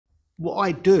what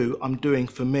I do, I'm doing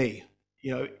for me.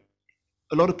 You know,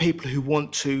 a lot of people who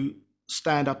want to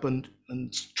stand up and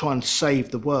try and save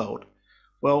the world.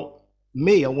 Well,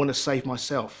 me, I want to save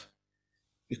myself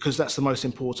because that's the most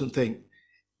important thing.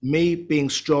 Me being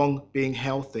strong, being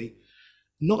healthy,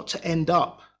 not to end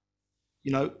up,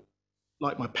 you know,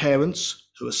 like my parents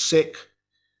who are sick,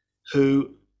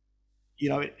 who, you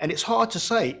know, and it's hard to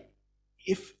say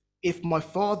if my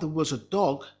father was a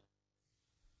dog,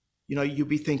 you know, you'd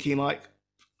be thinking like,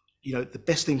 you know, the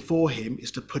best thing for him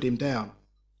is to put him down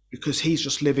because he's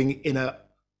just living in a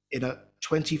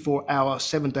 24-hour,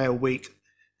 7-day-a-week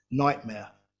nightmare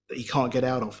that he can't get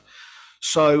out of.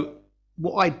 So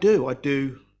what I do,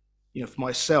 you know, for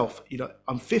myself, you know,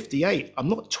 I'm 58, I'm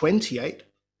not 28.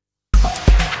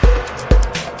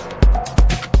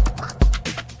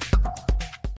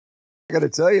 I got to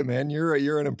tell you, man,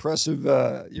 you're an impressive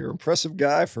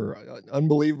guy for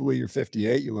unbelievably. You're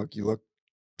 58. You look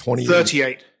 28.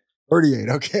 38. 38.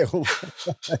 Okay.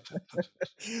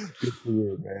 Good for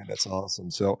you, man. That's awesome.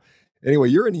 So, anyway,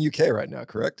 you're in the UK right now,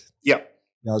 correct? Yeah.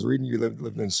 I was reading you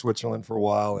lived in Switzerland for a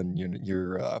while, and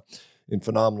you're in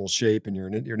phenomenal shape, and you're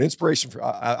an inspiration for.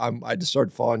 I just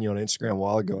started following you on Instagram a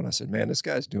while ago, and I said, man, this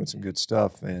guy's doing some good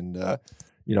stuff, and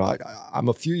you know,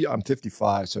 I'm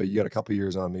 55, so you got a couple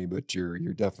years on me, but you're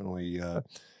definitely,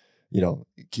 you know,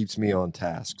 it keeps me on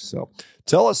task. So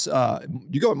tell us,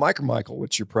 you go with Mike or Michael?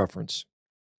 What's your preference?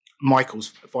 Michael's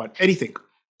fine. Anything.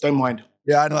 Don't mind.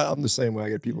 Yeah, I know. I'm the same way. I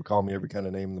get people calling me every kind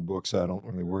of name in the book, so I don't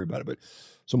really worry about it. But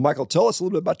so, Michael, tell us a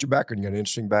little bit about your background. You got an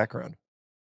interesting background.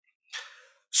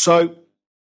 So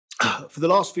for the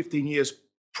last 15 years,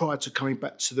 prior to coming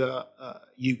back to the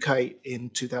UK in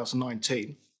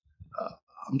 2019,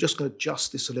 I'm just going to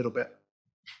adjust this a little bit.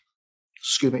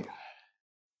 Excuse me.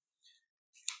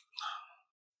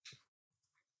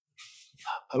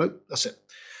 Hello, that's it.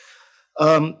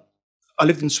 I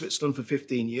lived in Switzerland for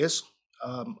 15 years.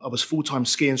 I was full-time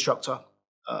ski instructor,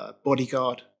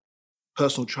 bodyguard,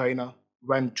 personal trainer,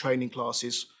 ran training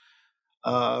classes.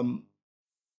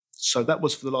 So that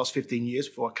was for the last 15 years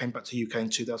before I came back to UK in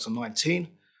 2019.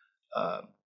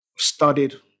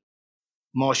 Studied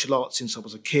martial arts since I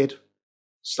was a kid.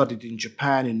 Studied in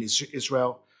Japan, in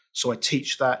Israel, so I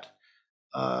teach that.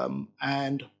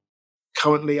 And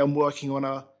currently I'm working on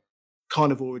a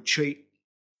carnivore retreat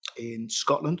in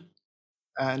Scotland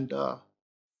and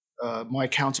my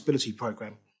accountability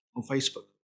program on Facebook.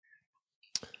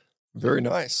 Very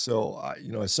nice. So,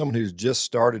 you know, as someone who's just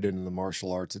started into the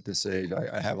martial arts at this age,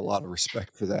 I have a lot of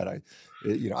respect for that.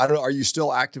 You know, I don't know. Are you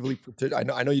still actively? I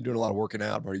know you're doing a lot of working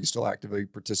out, but are you still actively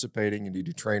participating? And do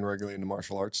you train regularly in the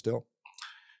martial arts still?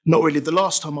 Not really. The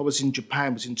last time I was in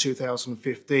Japan was in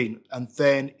 2015. And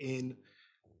then in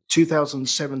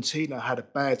 2017, I had a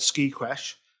bad ski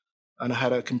crash and I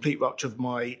had a complete rupture of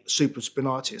my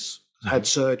supraspinatus. I had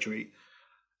surgery.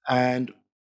 And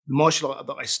the martial art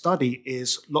that I study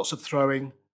is lots of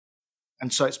throwing.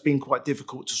 And so it's been quite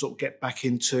difficult to sort of get back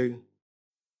into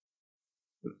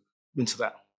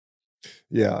that.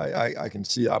 Yeah, I can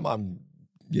see. I'm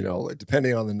you know,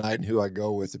 depending on the night and who I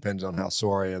go with, depends on how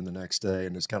sore I am the next day.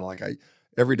 And it's kind of like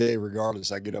every day, regardless,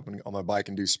 I get up on my bike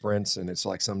and do sprints. And it's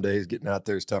like some days getting out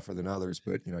there is tougher than others,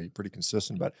 but you know, you're pretty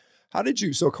consistent. But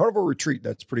so Carnivore Retreat,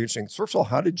 that's pretty interesting. First of all,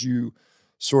 how did you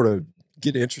sort of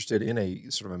get interested in a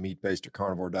sort of a meat-based or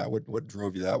carnivore diet? What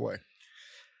drove you that way?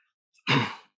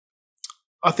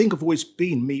 I think I've always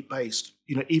been meat-based.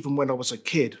 You know, even when I was a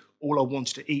kid, all I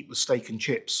wanted to eat was steak and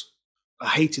chips. I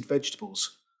hated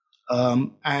vegetables.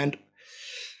 And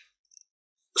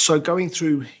so going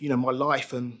through, you know, my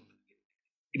life and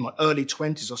in my early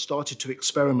 20s, I started to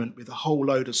experiment with a whole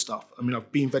load of stuff. I mean,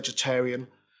 I've been vegetarian,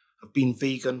 I've been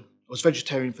vegan. I was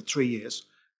vegetarian for 3 years,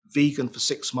 vegan for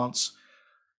 6 months,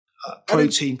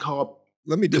 protein, carb,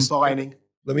 combining.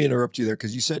 Let me interrupt you there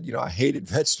because you said, you know, I hated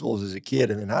vegetables as a kid.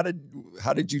 And then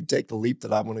how did you take the leap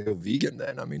that I want to go vegan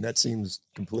then? I mean, that seems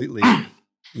completely,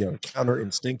 you know, counter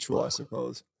instinctual, I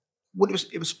suppose. Well,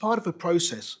 it was part of a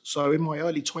process. So in my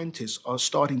early 20s, I was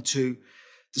starting to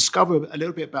discover a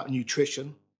little bit about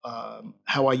nutrition,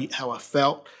 how I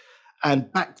felt.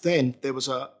 And back then there was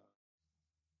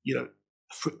you know,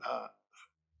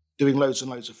 doing loads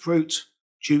and loads of fruit,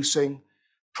 juicing,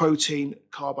 protein,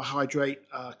 carbohydrate,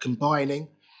 combining.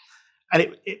 And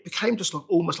it became just like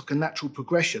almost like a natural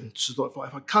progression. So if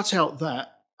I cut out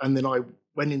that and then I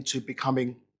went into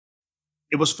becoming,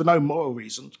 it was for no moral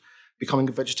reason, becoming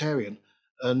a vegetarian.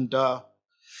 And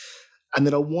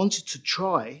then I wanted to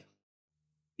try,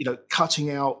 you know,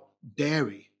 cutting out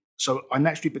dairy. So I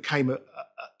naturally became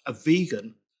a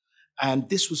vegan. And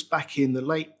this was back in the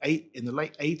late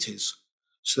 80s.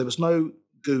 So there was no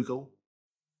Google.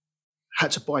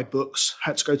 had to buy books,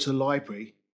 had to go to the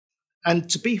library. And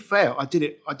to be fair, I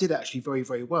did actually very,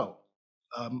 very well.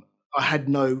 I had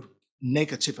no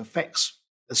negative effects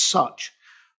as such,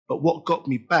 but what got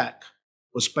me back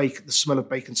was bacon, the smell of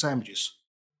bacon sandwiches.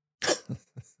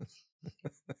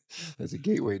 As a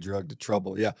gateway drug to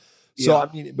trouble. Yeah. So, Yeah.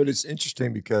 I mean, but it's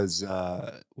interesting because,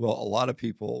 well, a lot of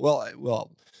people,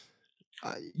 well,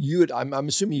 I'm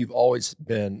assuming you've always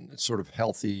been sort of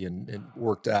healthy and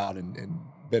worked out and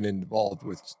been involved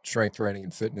with strength training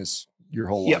and fitness your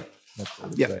whole life. Yep. That's what I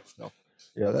would Yep. say. So,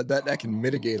 yeah, that can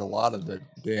mitigate a lot of the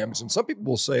damage. And some people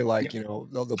will say, like, Yep.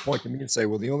 they'll point to me and say,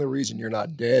 well, the only reason you're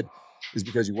not dead is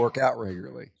because you work out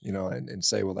regularly, and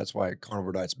say, well, that's why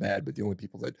carnivore diet's bad. But the only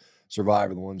people that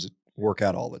survive are the ones that work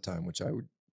out all the time, which I would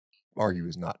argue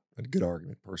is not a good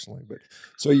argument personally. But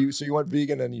so you went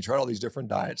vegan and you tried all these different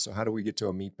diets. So how do we get to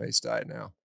a meat-based diet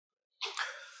now?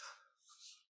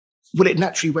 Well, it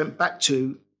naturally went back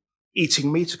to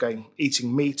eating meat again,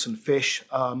 eating meat and fish,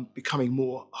 becoming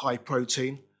more high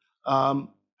protein,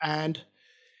 and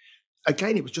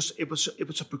again, it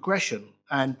was a progression,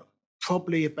 and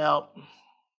probably about,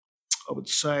 I would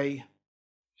say,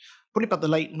 probably about the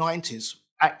late '90s,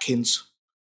 Atkins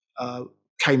uh,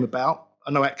 came about.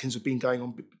 I know Atkins had been going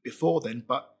on before then,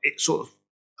 but it sort of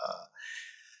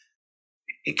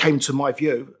it came to my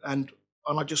view, and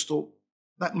I just thought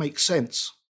that makes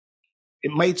sense.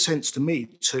 It made sense to me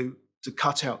to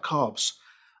cut out carbs,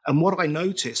 and what I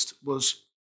noticed was,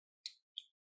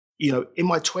 in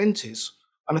my 20s,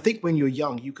 and I think when you're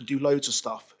young, you can do loads of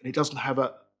stuff, and it doesn't have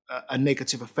a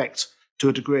negative effect to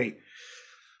a degree.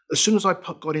 As soon as I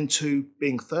got into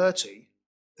being 30,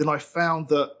 then I found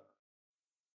that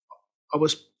I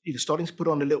was starting to put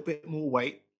on a little bit more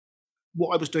weight.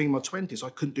 What I was doing in my 20s, I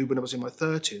couldn't do when I was in my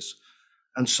 30s.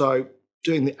 And so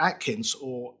doing the Atkins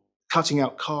or cutting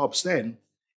out carbs then,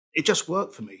 it just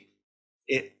worked for me.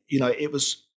 It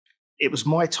was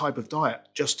my type of diet,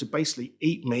 just to basically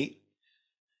eat meat,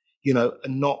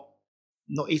 and not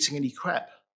eating any crap.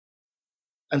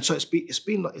 And so it's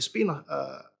been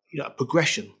a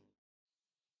progression,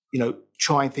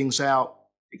 trying things out,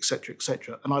 etc.,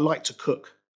 etc. And I like to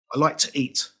cook. I like to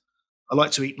eat. I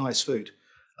like to eat nice food,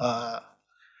 Yeah,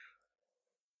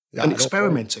 and I don't blame.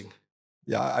 experimenting.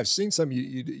 Yeah, I've seen some.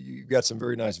 You've got some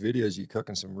very nice videos. You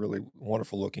cooking some really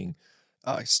wonderful looking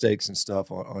steaks and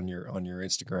stuff on your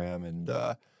Instagram,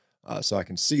 and so I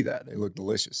can see that they look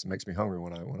delicious. It makes me hungry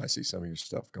when I see some of your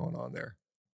stuff going on there.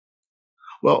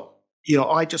 Well,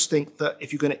 I just think that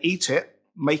if you're going to eat it,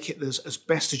 make it as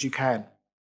best as you can,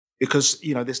 because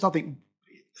there's nothing.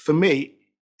 For me,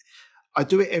 I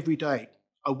do it every day.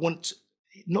 I want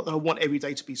Not that I want every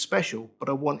day to be special, but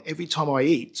I want every time I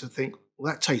eat to think,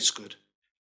 well, that tastes good.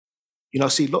 I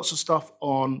see lots of stuff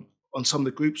on some of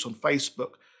the groups on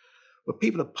Facebook where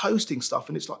people are posting stuff,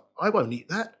 and it's like, I won't eat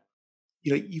that.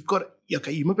 You've got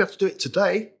okay. You maybe have to do it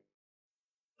today,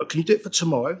 but can you do it for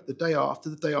tomorrow, the day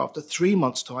after, 3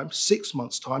 months time, 6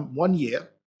 months time, 1 year,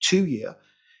 2 year?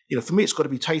 For me, it's got to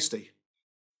be tasty.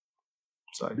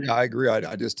 So Yeah, I agree.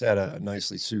 I just had a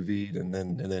nicely sous vide and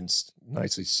then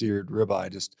nicely seared ribeye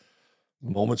just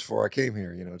moments before I came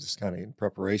here. Just kind of in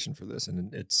preparation for this,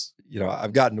 and it's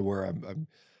I've gotten to where I'm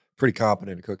pretty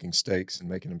competent at cooking steaks and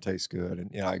making them taste good.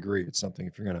 And I agree. It's something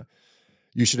if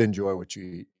you should enjoy what you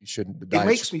eat. You shouldn't. The it diet should.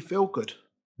 makes me feel good.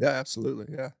 Yeah,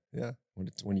 absolutely. Yeah, yeah.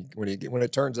 When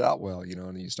it turns out well,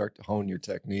 and you start to hone your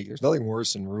technique. There's nothing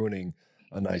worse than ruining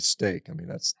a nice steak. I mean,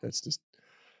 that's just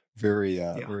very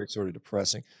Yeah. very sort of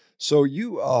depressing. So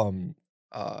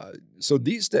so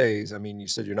these days, I mean, you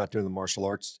said you're not doing the martial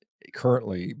arts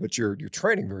currently, but you're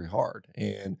training very hard.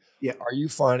 And Yeah. are you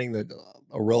finding that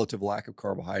a relative lack of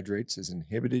carbohydrates has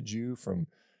inhibited you from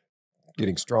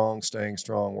getting strong, staying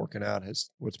strong, working out?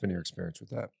 What's been your experience with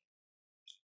that?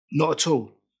 Not at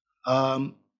all.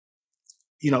 Um,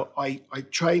 I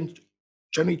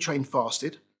generally train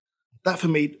fasted. That for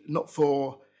me, not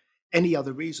for any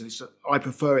other reason. It's that I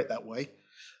prefer it that way.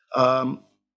 Um,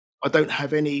 I don't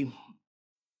have any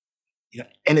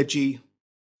energy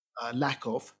lack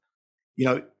of.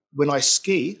 When I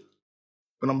ski,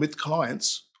 when I'm with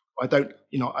clients, I don't.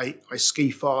 I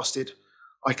ski fasted.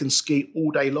 I can ski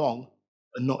all day long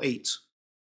and not eat.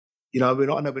 I know we're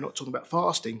not talking about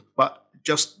fasting, but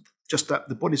just that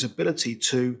the body's ability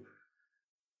to,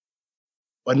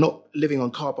 by not living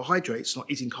on carbohydrates, not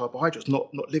eating carbohydrates,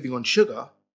 not living on sugar,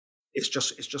 it's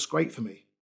just great for me.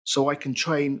 So I can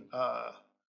train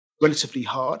relatively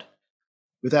hard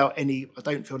without any. I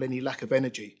don't feel any lack of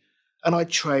energy, and I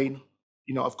train.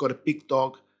 I've got a big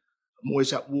dog. I'm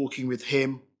always out walking with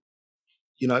him.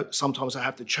 Sometimes I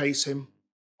have to chase him.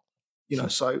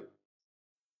 So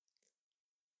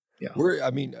Yeah.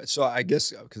 I mean, so I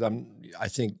guess because I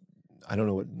think I don't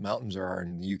know what mountains are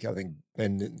in the UK. I think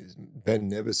Ben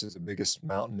Nevis is the biggest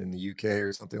mountain in the UK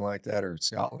or something like that, or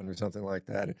Scotland or something like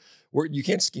that. Where you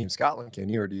can't ski in Scotland, can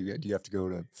you? Or do you have to go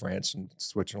to France and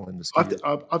Switzerland to ski?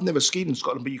 I've never skied in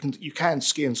Scotland, but you can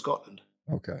ski in Scotland.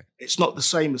 Okay, It's not the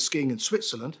same as skiing in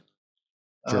Switzerland,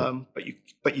 sure.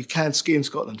 But you can ski in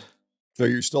Scotland. So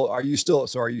are you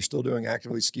still doing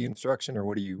actively ski instruction, or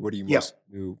what do you Yeah. mostly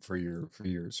do for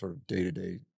your sort of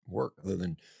day-to-day work other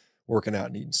than working out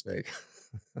and eating steak?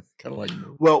 Kind of like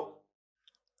me. Well,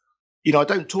 I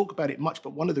don't talk about it much,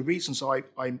 but one of the reasons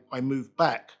I moved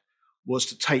back was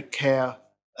to take care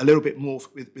a little bit more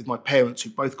with my parents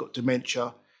who both got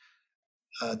dementia.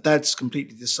 Dad's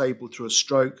completely disabled through a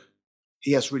stroke.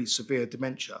 He has really severe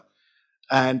dementia.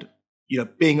 And,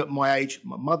 being at my age,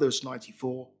 my mother's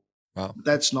 94, Wow. my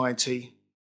dad's 90,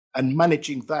 and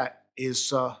managing that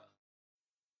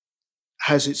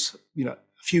has its, a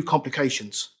few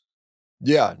complications.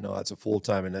 Yeah, no, that's a full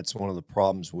time, and that's one of the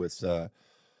problems with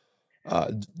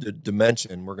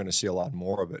dementia. And we're going to see a lot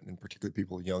more of it, and particularly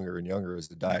people younger and younger as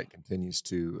the diet continues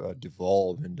to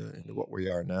devolve into what we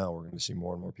are now. We're going to see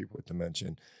more and more people with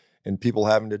dementia, and people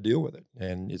having to deal with it.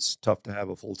 And it's tough to have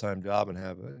a full time job and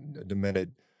have a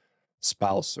demented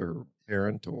spouse or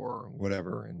parent or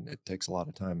whatever, and it takes a lot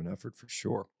of time and effort for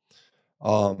sure.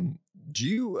 Do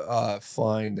you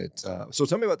find that? So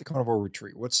tell me about the carnivore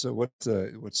retreat. What's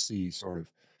the sort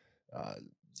of uh,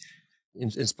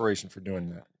 inspiration for doing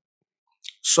that?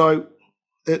 So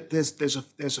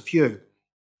there's a few.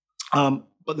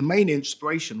 But the main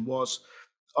inspiration was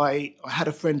I had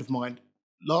a friend of mine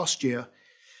last year,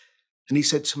 and he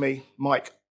said to me,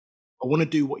 Mike, I want to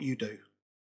do what you do.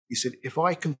 He said, if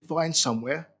I can find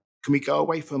somewhere, can we go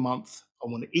away for a month? I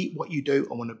want to eat what you do.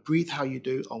 I want to breathe how you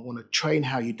do. I want to train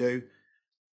how you do.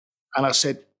 And I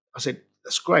said,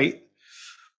 that's great,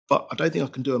 but I don't think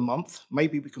I can do a month.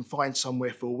 Maybe we can find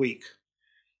somewhere for a week.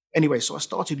 Anyway, so I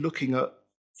started looking at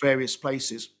various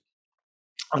places,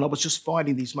 and I was just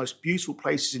finding these most beautiful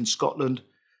places in Scotland,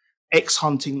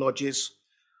 ex-hunting lodges.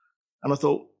 And I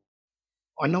thought,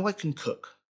 I know I can cook.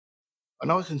 I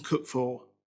know I can cook for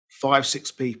 5,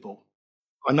 6 people.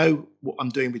 I know what I'm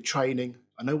doing with training.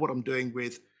 I know what I'm doing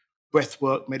with breath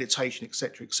work, meditation,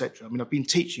 etc., etc. I mean, I've been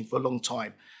teaching for a long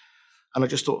time. And I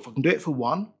just thought, if I can do it for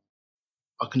one,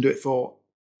 I can do it for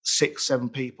 6, 7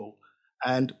 people.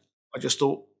 And I just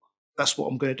thought, that's what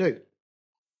I'm going to do.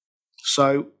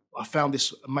 So I found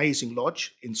this amazing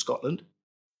lodge in Scotland,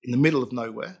 in the middle of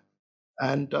nowhere,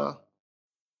 and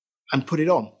put it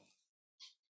on.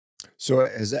 So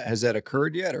has that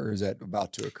occurred yet, or is that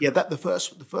about to occur? Yeah, the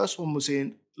first one was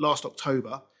in last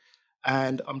October,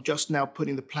 and I'm just now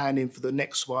putting the plan in for the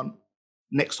next one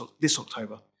this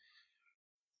October.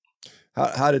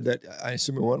 How did that? I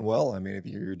assume it went well. I mean, if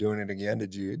you're doing it again,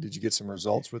 did you get some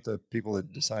results with the people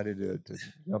that decided to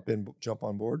jump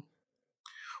on board?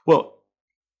 Well,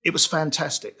 it was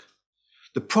fantastic.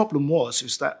 The problem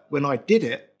is that when I did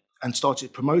it and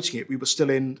started promoting it, we were still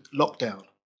in lockdown.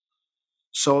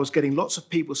 So I was getting lots of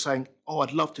people saying, "Oh,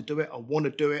 I'd love to do it. I want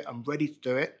to do it. I'm ready to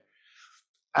do it."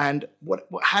 And what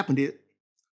happened is,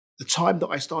 the time that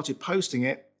I started posting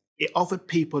it, it offered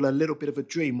people a little bit of a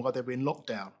dream while they were in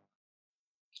lockdown.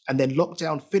 And then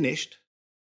lockdown finished,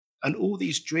 and all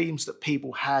these dreams that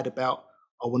people had about,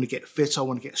 I want to get fit, I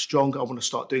want to get stronger, I want to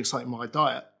start doing something with my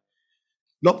diet.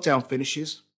 Lockdown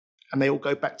finishes, and they all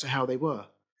go back to how they were.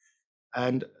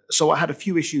 And so I had a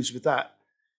few issues with that,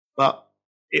 but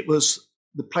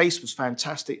the place was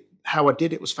fantastic. How I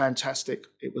did it was fantastic.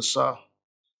 It was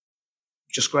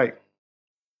just great.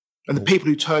 And the people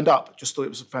who turned up just thought it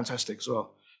was fantastic as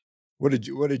well. What did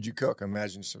you cook? I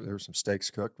imagine there were some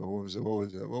steaks cooked, but what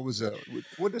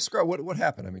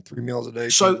happened? I mean, 3 meals a day,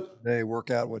 2 So meals a day,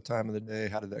 workout, what time of the day?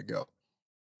 How did that go?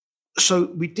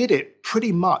 So we did it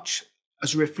pretty much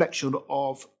as a reflection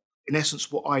of, in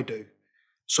essence, what I do.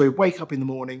 So we'd wake up in the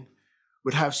morning,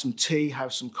 we'd have some tea,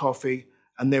 have some coffee,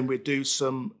 and then we'd do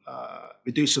some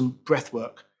breath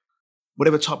work,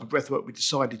 whatever type of breath work we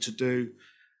decided to do.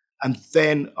 And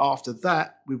then after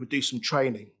that, we would do some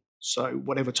training. So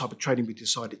whatever type of training we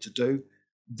decided to do.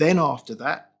 Then after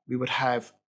that, we would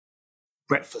have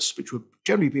breakfast, which would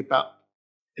generally be about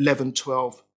 11,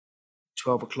 12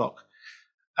 o'clock.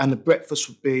 And the breakfast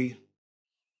would be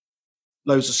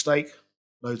loads of steak,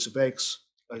 loads of eggs,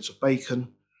 loads of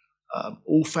bacon,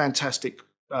 all fantastic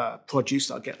produce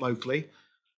that I get locally.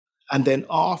 And then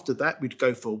after that, we'd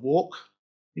go for a walk,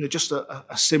 just a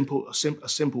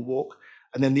simple walk.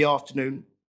 And then the afternoon,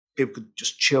 people could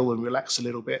just chill and relax a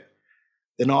little bit.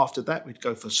 Then after that, we'd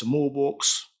go for some more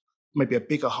walks, maybe a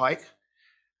bigger hike.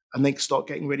 and then start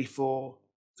getting ready for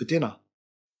dinner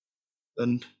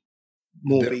and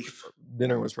more beef.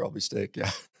 Dinner was probably steak.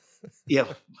 Yeah.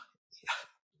 Yeah.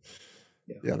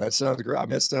 Yeah, that sounds great. I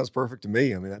mean, that sounds perfect to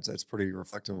me. I mean, that's pretty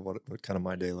reflective of what kind of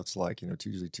my day looks like. It's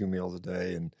usually 2 meals a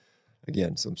day, and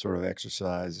again, some sort of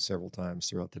exercise several times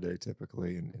throughout the day,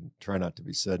 typically, and try not to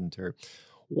be sedentary.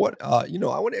 What I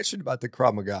want to ask you about the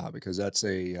Krav Maga because that's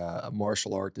a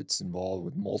martial art that's involved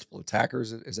with multiple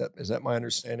attackers. Is that my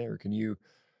understanding, or can you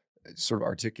sort of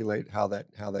articulate how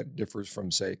that differs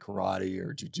from, say, karate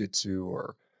or jujitsu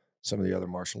or some of the other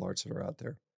martial arts that are out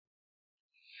there?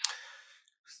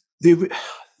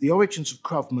 The origins of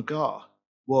Krav Maga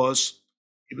was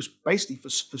basically for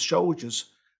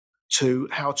soldiers to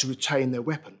how to retain their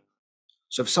weapon.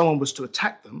 So if someone was to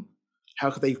attack them, how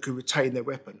could they retain their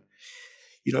weapon?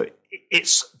 There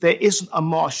isn't a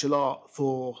martial art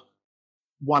for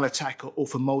one attacker or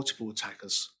for multiple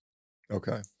attackers.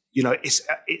 Okay.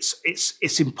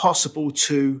 It's impossible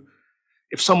to.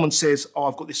 If someone says, "Oh,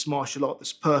 I've got this martial art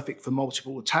that's perfect for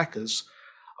multiple attackers,"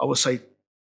 I would say,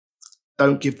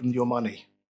 don't give them your money.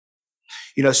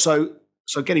 So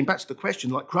getting back to the question,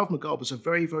 like Krav Maga was a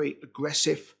very, very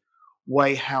aggressive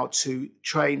way how to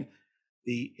train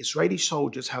the Israeli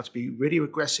soldiers how to be really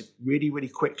aggressive, really, really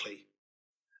quickly.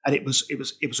 And it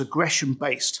was aggression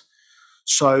based.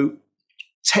 So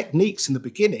techniques in the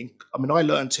beginning, I mean, I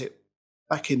learned it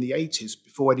back in the 80s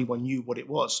before anyone knew what it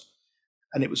was.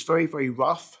 And it was very, very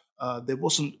rough. There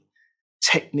wasn't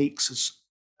techniques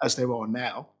as there are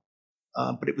now.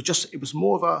 But it was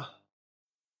more of a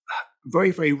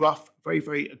very, very rough, very,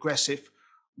 very aggressive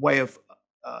way of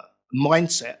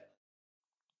mindset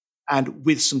and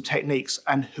with some techniques.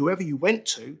 And whoever you went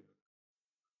to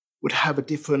would have a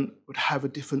different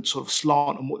sort of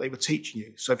slant on what they were teaching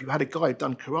you. So if you had a guy who'd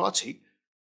done karate,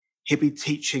 he'd be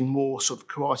teaching more sort of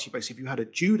karate based. If you had a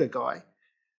judo guy,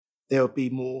 there would be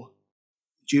more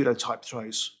judo type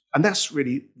throws. And that's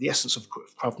really the essence of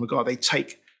Krav Maga. They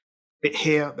take bit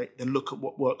here, they look at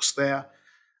what works there.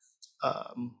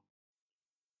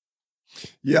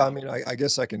 Yeah, I mean, I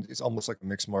guess it's almost like a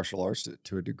mixed martial arts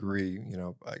to a degree,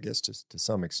 I guess to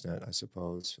some extent, I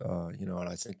suppose. And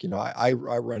I think, I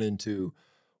run into,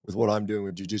 with what I'm doing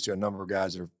with jujitsu, a number of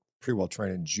guys that are pretty well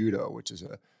trained in judo, which is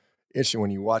interesting.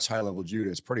 When you watch high level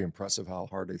judo, it's pretty impressive how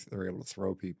hard they're able to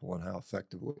throw people and how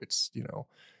effectively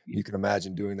you can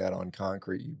imagine doing that on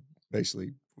concrete. You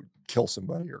basically would kill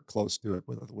somebody or close to it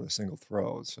with a single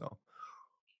throw. So.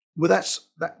 Well, that's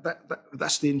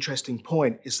the interesting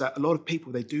point, is that a lot of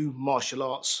people, they do martial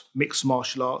arts, mixed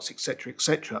martial arts,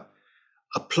 etc.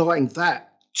 Applying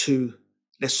that to,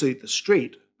 let's say, the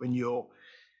street, when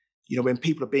when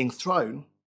people are being thrown,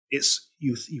 it's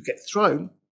you get thrown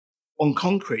on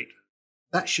concrete.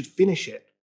 That should finish it.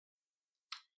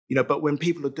 But when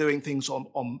people are doing things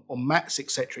on mats,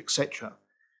 etc.,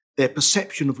 their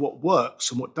perception of what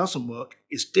works and what doesn't work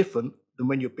is different than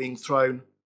when you're being thrown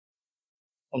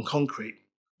on concrete.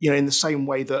 In the same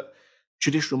way that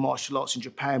traditional martial arts in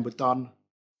Japan were done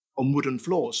on wooden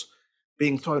floors.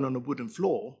 Being thrown on a wooden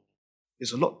floor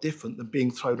is a lot different than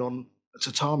being thrown on a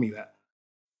tatami mat.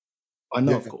 I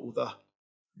know I've got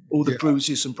all the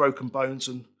bruises and broken bones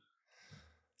and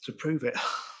to prove it.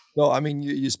 Well, I mean,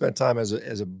 you spent time as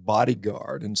a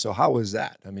bodyguard, and so how was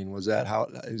that? I mean, is that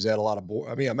a lot of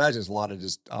I mean, I imagine it's a lot of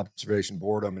just observation,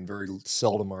 boredom, and very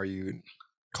seldom are you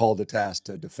called to task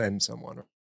to defend someone.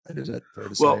 Is that fair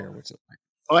to say, or what's it like?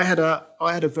 I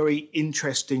had a very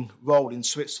interesting role in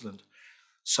Switzerland.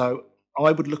 So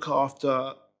I would look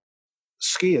after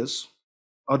skiers.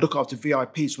 I'd look after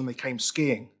VIPs when they came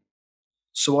skiing.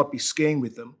 So I'd be skiing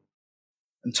with them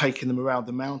and taking them around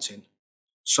the mountain.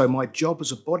 So my job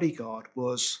as a bodyguard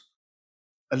was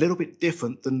a little bit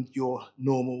different than your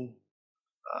normal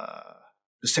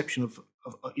perception of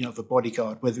a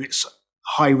bodyguard, whether it's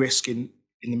high risk in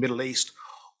the Middle East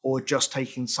or just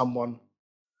taking someone,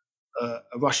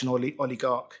 a Russian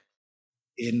oligarch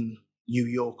in New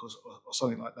York or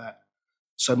something like that.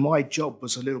 So my job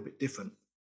was a little bit different.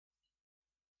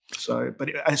 So, but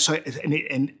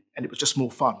it was just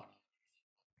more fun.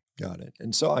 Got it.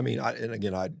 And so, I mean,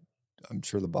 I'm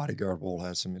sure the bodyguard world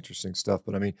has some interesting stuff,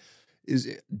 but I mean,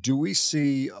 do we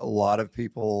see a lot of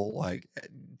people like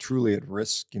truly at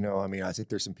risk? I mean, I think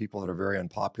there's some people that are very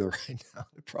unpopular right now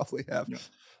that probably have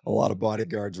a lot of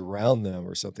bodyguards around them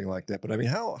or something like that. But I mean,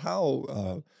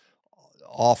 how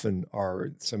often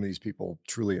are some of these people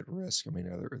truly at risk? I mean,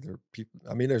 are there people?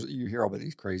 I mean, you hear about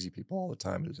these crazy people all the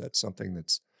time. Is that something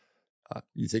that's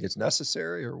you think it's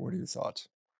necessary, or what are your thoughts?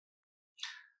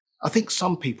 I think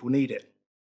some people need it.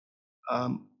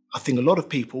 I think a lot of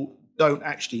people don't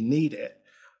actually need it,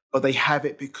 but they have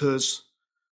it because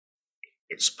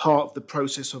it's part of the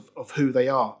process of who they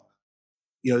are.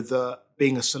 You know, the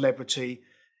being a celebrity,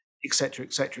 etc.,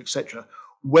 etc., etc.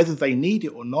 Whether they need it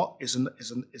or not is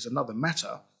another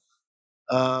matter.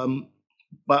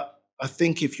 But I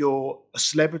think if you're a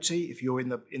celebrity, if you're in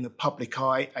the public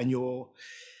eye, and you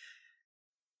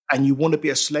want to be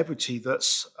a celebrity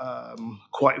that's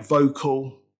quite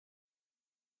vocal,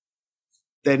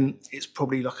 then it's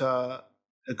probably like a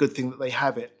good thing that they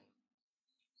have it.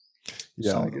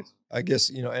 Yeah, I guess,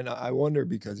 you know, and I wonder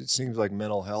because it seems like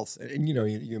mental health, and you know,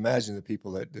 you imagine the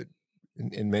people that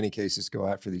in many cases go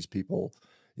after these people.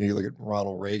 You know, you look at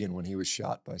Ronald Reagan when he was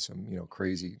shot by some, you know,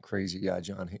 crazy guy,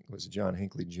 John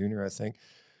Hinckley Jr., I think.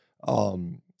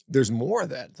 There's more of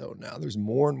that though now. There's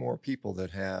more and more people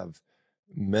that have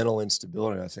mental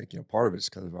instability. And I think, you know, part of it is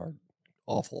because of our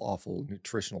awful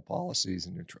nutritional policies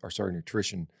and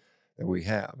nutrition that we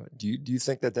have. Do you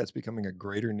think that that's becoming a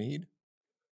greater need?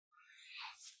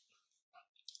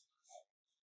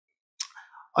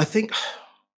 I think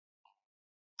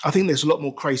there's a lot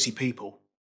more crazy people,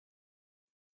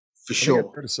 for sure.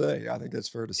 Fair to say. I think that's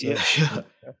fair to say. Yeah.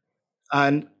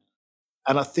 And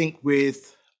I think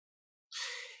with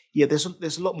there's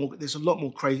a lot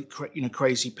more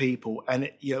crazy people, and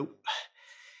you know,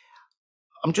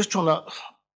 I'm just trying to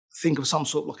think of some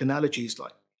sort of like analogies,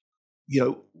 like, you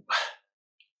know,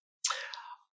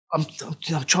 I'm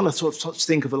trying to sort of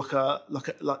think of like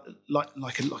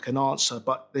an answer,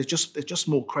 but there's just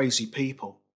more crazy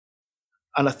people,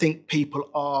 and I think people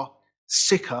are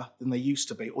sicker than they used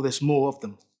to be, or there's more of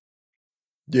them.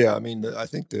 Yeah, I mean, I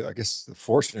guess the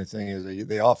fortunate thing is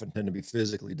they often tend to be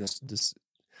physically just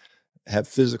have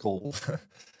physical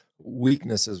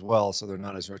weakness as well, so they're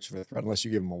not as much of a threat unless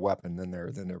you give them a weapon. Then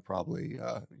they're probably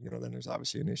you know, then there's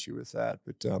obviously an issue with that.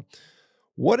 But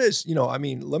what is, you know, I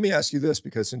mean, let me ask you this,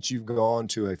 because since you've gone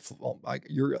to like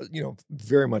you're, you know,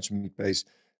 very much meat based,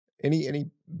 any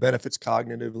benefits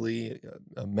cognitively,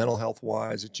 mental health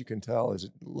wise that you can tell? Is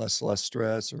it less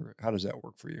stress, or how does that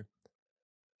work for you?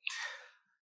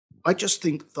 I just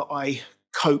think that I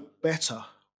cope better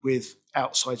with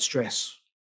outside stress.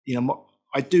 You know,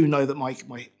 I do know that my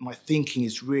thinking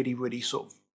is really sort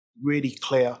of really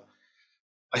clear.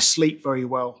 I sleep very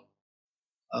well.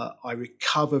 I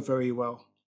recover very well.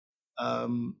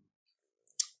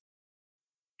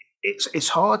 It's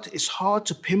hard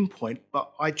to pinpoint,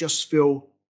 but I feel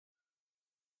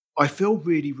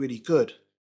really good.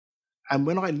 And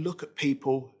when I look at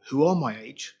people who are my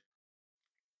age,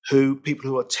 people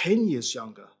who are 10 years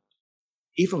younger,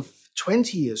 even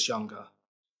 20 years younger,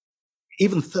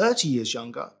 even 30 years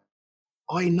younger,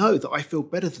 I know that I feel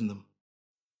better than them.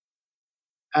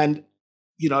 And,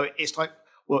 you know, it's like,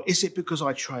 well, is it because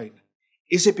I train?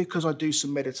 Is it because I do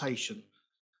some meditation?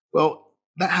 Well,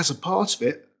 that has a part of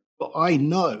it, but I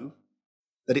know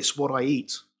that it's what I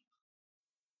eat.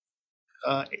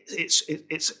 I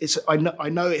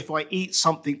know if I eat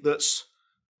something that's,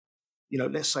 you know,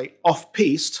 let's say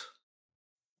off-piste,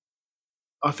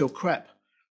 I feel crap.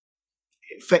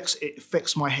 It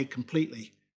affects my head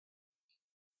completely.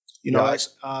 You know,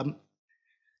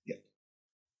 yeah.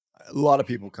 A lot of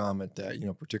people comment that, you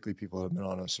know, particularly people that have been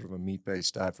on a sort of a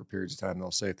meat-based diet for periods of time,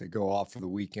 they'll say if they go off for the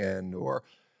weekend, or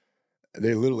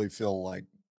they literally feel like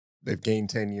they've gained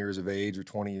 10 years of age or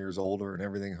 20 years older, and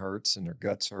everything hurts and their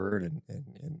guts hurt, and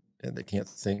they can't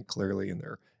think clearly, and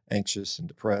they're anxious and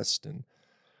depressed. And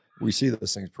we see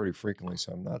those things pretty frequently,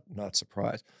 so I'm not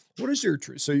surprised. What is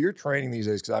so you're training these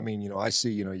days? Because I mean, you know, I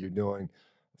see, you know, you're doing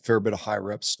a fair bit of high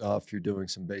rep stuff. You're doing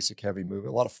some basic heavy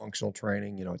movement, a lot of functional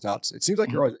training. You know, it seems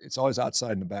like it's always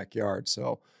outside in the backyard.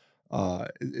 So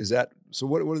is that so?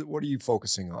 What are you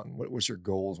focusing on? What's your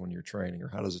goals when you're training, or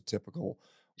how does a typical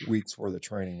week's worth of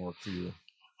training work for you?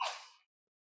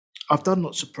 I've done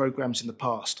lots of programs in the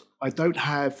past. I don't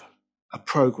have a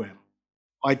program.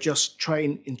 I just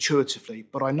train intuitively,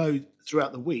 but I know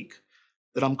throughout the week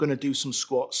that I'm going to do some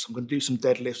squats, I'm going to do some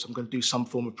deadlifts, I'm going to do some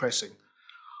form of pressing.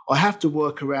 I have to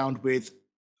work around with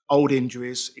old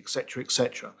injuries, etc.,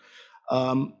 etc.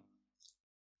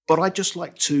 But I just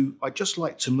like to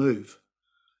move.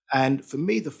 And for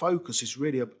me, the focus is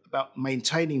really about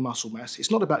maintaining muscle mass. It's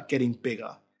not about getting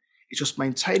bigger. It's just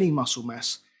maintaining muscle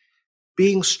mass,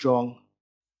 being strong,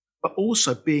 but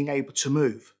also being able to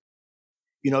move.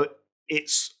 You know,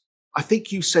 I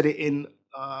think you said it in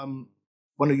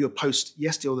one of your posts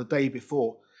yesterday or the day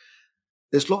before.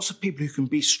 There's lots of people who can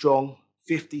be strong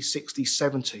 50, 60,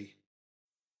 70,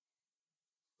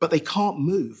 but they can't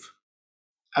move.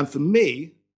 And for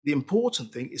me, the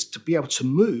important thing is to be able to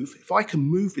move. If I can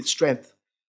move with strength,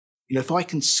 you know, if I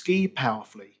can ski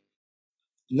powerfully,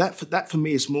 that for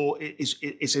me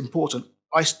is important.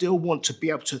 I still want to be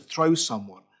able to throw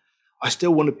someone. I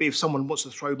still want to be, if someone wants to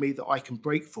throw me, that I can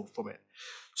break from it.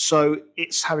 So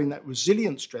it's having that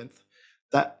resilient strength,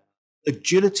 that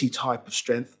agility type of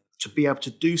strength to be able to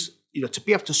do, to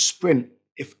be able to sprint.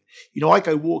 If, I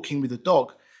go walking with a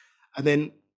dog and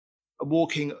then I'm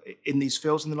walking in these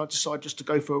fields and then I decide just to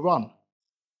go for a run.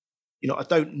 I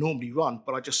don't normally run,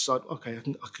 but I just said, okay,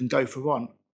 I can go for a run.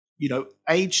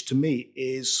 Age to me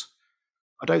is,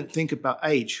 I don't think about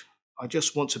age. I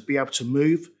just want to be able to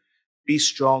move, be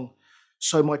strong.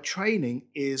 So my training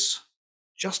is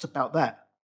just about that.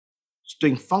 It's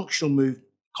doing functional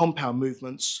compound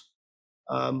movements,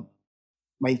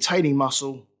 maintaining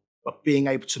muscle, but being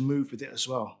able to move with it as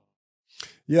well.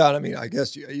 Yeah, and I mean, I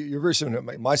guess you're very similar.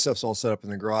 My stuff's all set up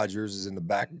in the garage. Yours is in the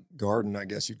back garden, I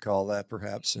guess you'd call that,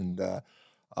 perhaps. And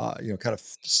kind of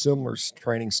similar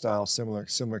training style, similar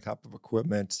type of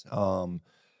equipment.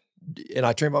 And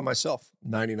I train by myself,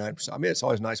 99%. I mean, it's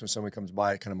always nice when somebody comes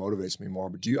by. It kind of motivates me more.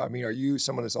 But are you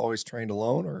someone that's always trained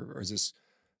alone, or is this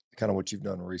kind of what you've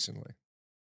done recently?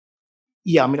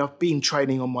 Yeah, I mean, I've been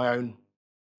training on my own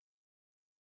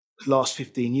the last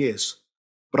 15 years,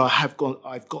 but I've gone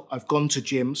to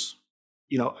gyms.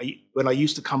 When I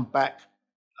used to come back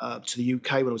to the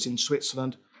UK, when I was in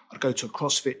Switzerland, I'd go to a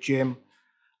CrossFit gym.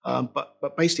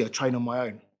 But basically I train on my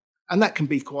own. And that can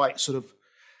be quite sort of,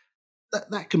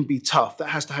 that can be tough. That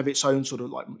has to have its own sort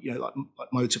of like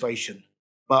motivation.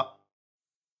 But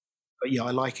yeah,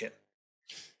 I like it.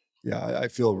 Yeah, I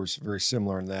feel we're very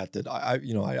similar in that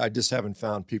I just haven't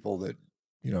found people that,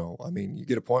 I mean, you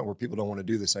get a point where people don't want to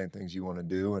do the same things you want to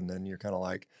do. And then you're kind of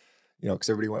like, because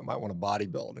everybody might want to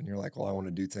bodybuild and you're like, well, I want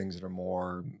to do things that are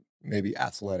more maybe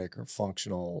athletic or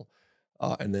functional.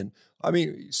 And then, I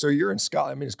mean, so you're in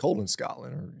Scotland. I mean, it's cold in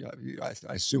Scotland, or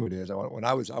I assume it is. When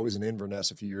I was in Inverness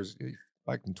a few years,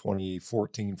 back in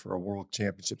 2014 for a World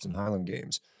Championships and Highland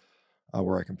Games,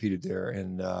 where I competed there.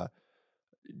 And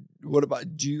what about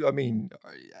you? I mean,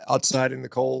 outside in the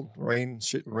cold, rain,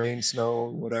 snow,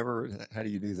 whatever. How do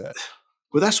you do that?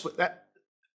 Well,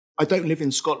 I don't live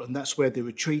in Scotland. That's where the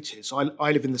retreat is. I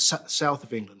live in the south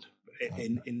of England,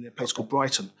 in a place called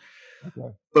Brighton.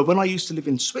 Okay. But when I used to live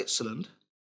in Switzerland,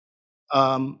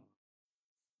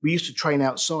 we used to train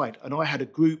outside, and I had a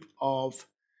group of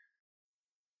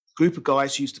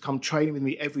guys who used to come training with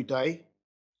me every day,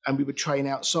 and we would train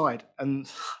outside. And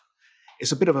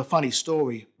it's a bit of a funny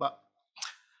story, but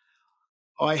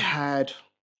where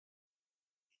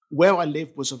I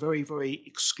lived was a very, very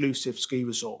exclusive ski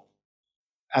resort,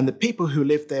 and the people who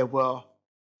lived there were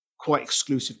quite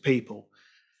exclusive people,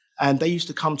 and they used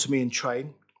to come to me and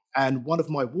train. And one of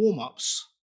my warm-ups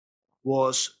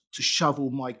was to shovel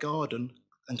my garden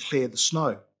and clear the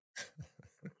snow.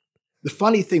 The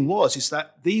funny thing is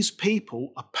that these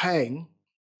people are paying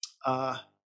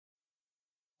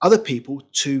other people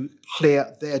to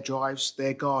clear their drives,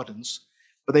 their gardens,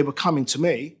 but they were coming to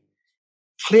me,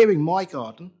 clearing my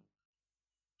garden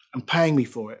and paying me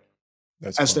for it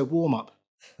as their warm-up.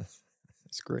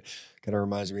 That's great. Kind of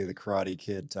reminds me of the Karate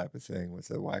Kid type of thing with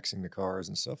the waxing the cars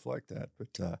and stuff like that.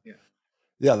 But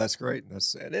yeah, that's great. And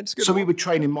it's good. So we would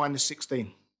train in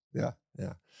 -16. Yeah,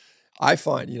 yeah. I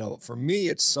find, for me,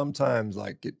 it's sometimes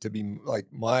like to be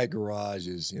like my garage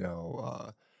is,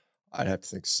 I'd have to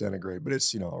think centigrade, but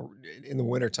it's, in the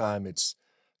wintertime, it's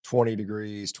 20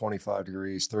 degrees, 25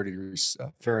 degrees, 30 degrees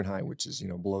Fahrenheit, which is,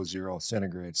 below 0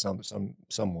 centigrade,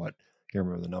 somewhat. Can't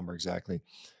remember the number exactly.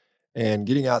 And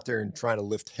getting out there and trying to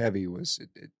lift heavy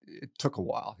it took a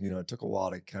while. It took a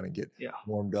while to kind of get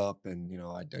warmed up. And,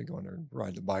 I'd go in there and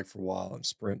ride the bike for a while and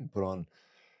sprint and put on,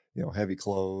 heavy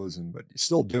clothes. But you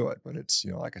still do it. But it's,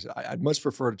 like I said, I'd much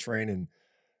prefer to train in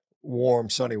warm,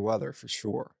 sunny weather for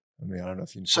sure. I mean, I don't know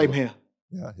if you... Same here.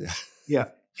 Yeah, yeah.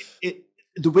 Yeah.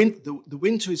 The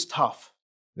winter is tough.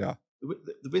 Yeah.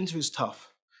 The winter is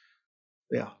tough.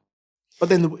 Yeah. But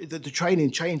then the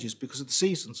training changes because of the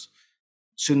seasons.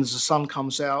 As soon as the sun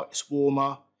comes out, it's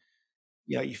warmer.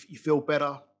 You feel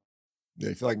better. Yeah,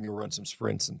 you feel like you can run some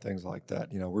sprints and things like that.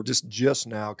 We're just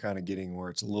now kind of getting where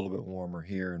it's a little bit warmer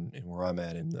here and where I'm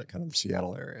at in the kind of the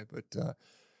Seattle area. But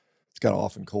it's kind of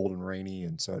often cold and rainy,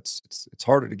 and so it's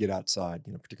harder to get outside.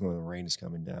 Particularly when the rain is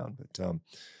coming down. But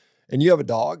and you have a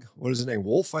dog. What is his name?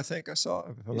 Wolf, I think I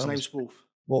saw. His name's Wolf.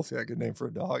 Wolf, yeah, good name for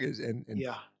a dog. And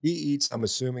yeah, he eats, I'm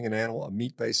assuming, a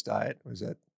meat-based diet. Was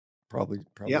that probably?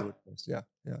 Yeah. What it was? Yeah.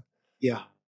 Yeah.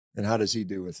 And how does he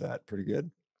do with that? Pretty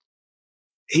good.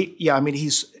 I mean,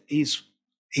 he's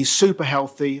super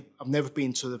healthy. I've never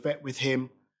been to the vet with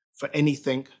him for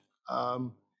anything.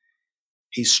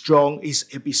 He's strong.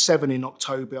 He'll be 7 in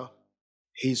October.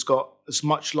 He's got as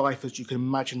much life as you can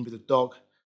imagine with a dog.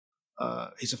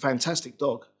 He's a fantastic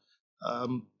dog.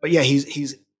 But yeah,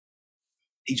 he's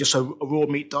just a raw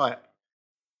meat diet.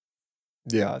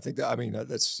 Yeah, I think that, I mean,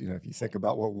 that's, if you think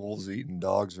about what wolves eat and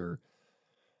dogs are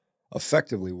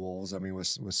effectively wolves. I mean, with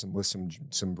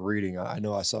some breeding. I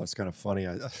know I saw, it's kind of funny.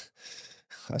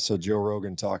 I saw Joe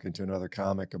Rogan talking to another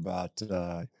comic about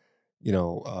you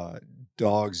know uh,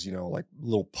 dogs. Like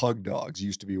little pug dogs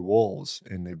used to be wolves,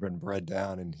 and they've been bred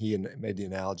down. And made the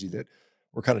analogy that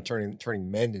we're kind of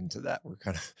turning men into that. We're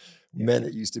kind of Yeah, men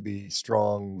that used to be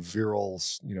strong, virile,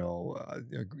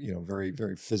 very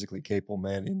very physically capable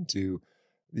men into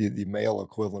the male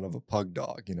equivalent of a pug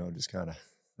dog. Just kind of.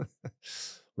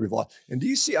 We've lost. And do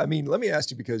you see? I mean, let me ask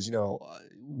you, because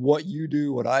what you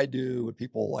do, what I do, what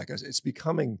people like us, it's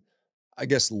becoming, I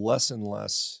guess, less and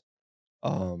less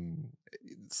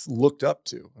it's looked up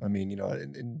to. I mean,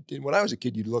 and when I was a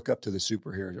kid, you'd look up to the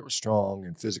superheroes that were strong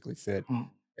and physically fit, mm,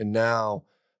 and now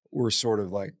we're sort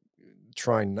of like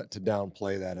trying not to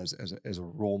downplay that as a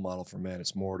role model for men.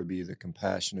 It's more to be the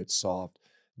compassionate, soft,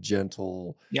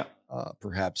 gentle, yeah.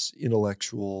 perhaps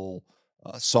intellectual,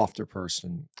 softer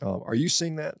person. Are you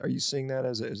seeing that? Are you seeing that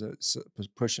as a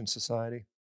push in society?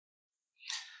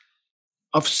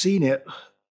 I've seen it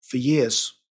for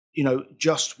years.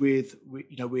 Just with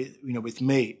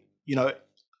me.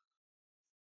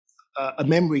 A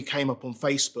memory came up on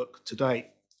Facebook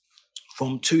today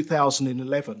from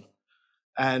 2011,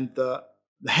 and the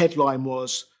headline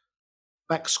was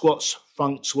 "Back squats,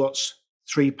 front squats,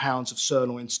 3 pounds of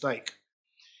sirloin steak."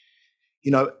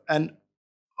 And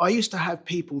I used to have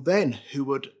people then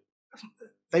who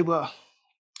they were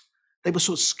they were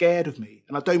sort of scared of me,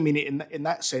 and I don't mean it in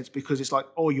that sense, because it's like,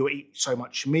 oh, you eat so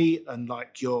much meat, and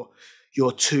like you're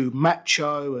too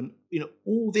macho, and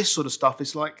all this sort of stuff.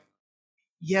 Is like,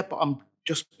 yeah, but I'm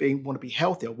just want to be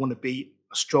healthy. I want to be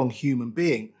a strong human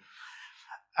being,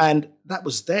 and that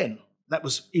was then. That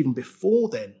was even before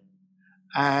then,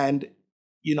 and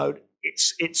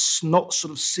it's not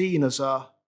sort of seen as a,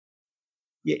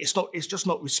 yeah, it's not. It's just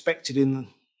not respected in.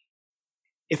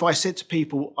 If I said to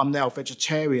people, I'm now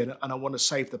vegetarian and I want to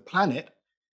save the planet,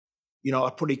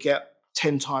 I'd probably get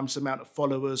 10 times the amount of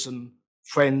followers and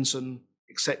friends and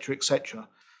et cetera, et cetera.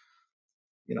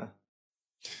 You know,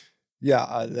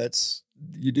 Yeah, that's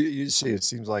you do. You see, it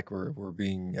seems like we're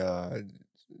being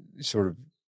sort of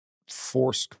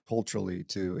forced culturally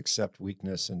to accept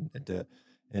weakness and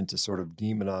to sort of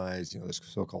demonize, this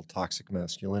so-called toxic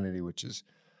masculinity, which is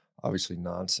obviously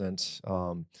nonsense.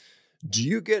 Do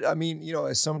you get, I mean,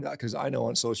 as someone, because I know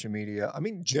on social media, I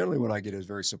mean, generally what I get is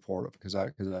very supportive, because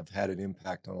I've had an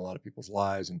impact on a lot of people's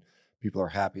lives, and people are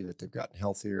happy that they've gotten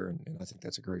healthier. And I think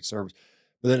that's a great service.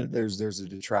 But then there's the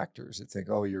detractors that think,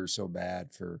 oh, you're so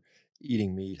bad for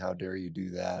eating meat. How dare you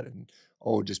do that? And,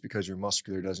 oh, just because you're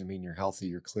muscular doesn't mean you're healthy.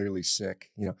 You're clearly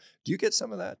sick. Do you get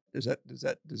some of that?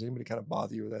 Does anybody kind of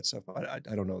bother you with that stuff? I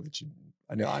don't know that you,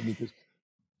 I know, I mean,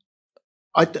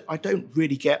 I don't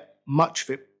really get much of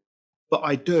it, but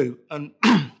I do. And,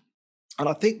 and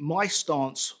I think my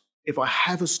stance, if I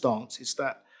have a stance, is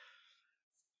that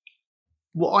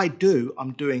what I do,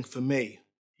 I'm doing for me.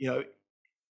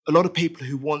 A lot of people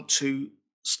who want to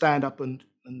stand up and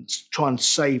try and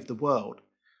save the world.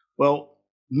 Well,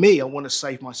 me, I want to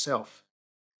save myself,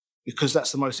 because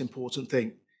that's the most important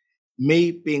thing.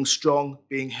 Me being strong,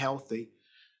 being healthy,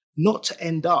 not to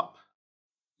end up,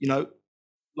 you know,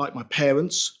 like my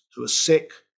parents who are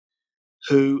sick,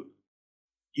 who,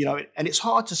 and it's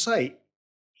hard to say,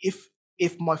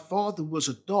 if my father was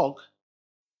a dog,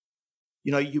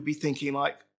 you'd be thinking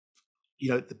like,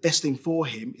 the best thing for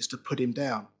him is to put him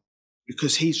down,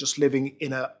 because he's just living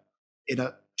in a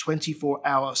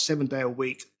 24-hour, 7-day a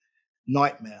week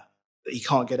nightmare that he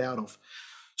can't get out of.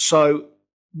 So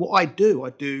what I do,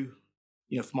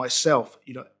 for myself,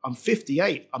 I'm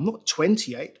 58, I'm not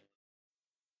 28.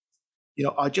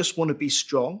 I just want to be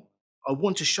strong. I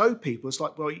want to show people, it's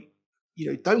like, well,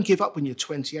 don't give up when you're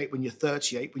 28, when you're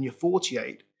 38, when you're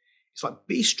 48. It's like,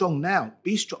 be strong now,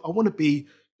 be strong. I want to be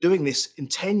doing this in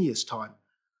 10 years' time.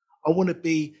 I want to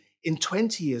be in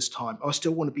 20 years' time. I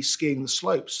still want to be skiing the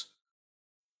slopes.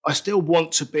 I still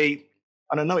want to be,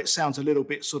 and I know it sounds a little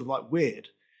bit sort of like weird,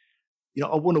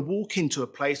 I want to walk into a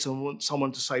place and want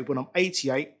someone to say, when I'm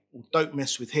 88, well, don't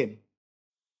mess with him.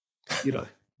 you know.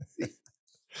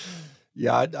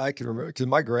 Yeah, I can remember, because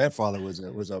my grandfather was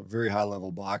a very high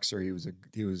level boxer. He was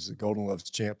a Golden Gloves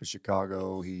champ of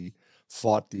Chicago. He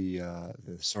fought the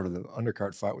sort of the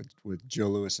undercard fight with Joe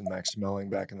Louis and Max Schmeling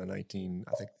back in the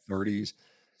 30s.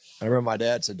 I remember my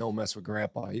dad said, "Don't mess with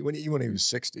Grandpa." When he was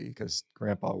 60, because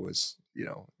Grandpa was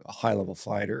a high level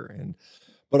fighter.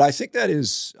 But I think that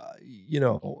is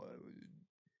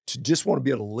to just want to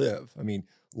be able to live. I mean,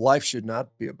 life should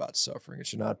not be about suffering. It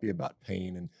should not be about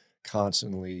pain and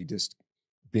constantly just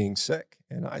being sick.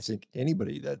 And I think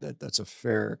anybody that's a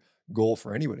fair goal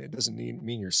for anybody. It doesn't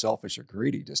mean you're selfish or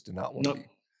greedy just to not want to No,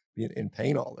 be in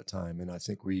pain all the time. And I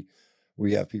think we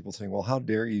have people saying, well, how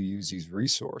dare you use these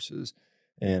resources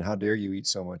and how dare you eat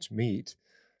so much meat?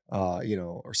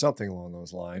 Or something along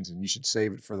those lines. And you should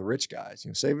save it for the rich guys,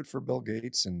 save it for Bill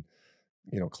Gates and,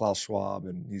 Klaus Schwab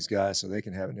and these guys so they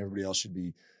can have it. And everybody else should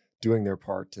be doing their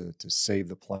part to save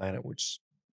the planet, which,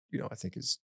 I think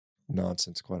is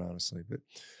nonsense, quite honestly. But,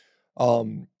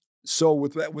 so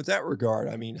with that regard,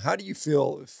 I mean, how do you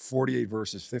feel 48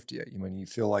 versus 58? You mean, you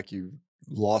feel like you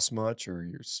lost much or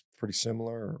you're pretty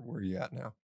similar or where are you at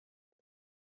now?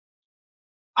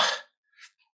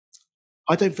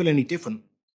 I don't feel any different.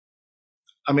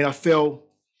 I mean, I feel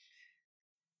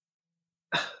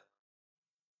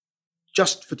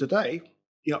just for today,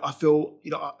 I feel,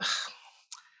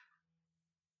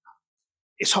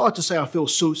 it's hard to say I feel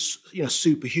so,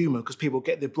 superhuman because people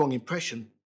get the wrong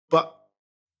impression. But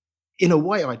in a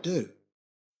way, I do.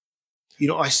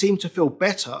 I seem to feel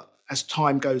better as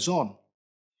time goes on.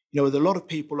 A lot of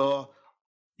people are,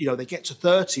 they get to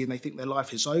 30 and they think their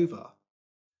life is over.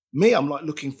 Me, I'm like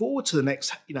looking forward to the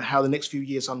next, how the next few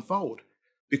years unfold,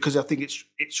 because I think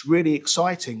it's really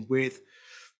exciting with,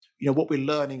 what we're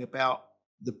learning about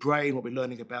the brain, what we're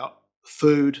learning about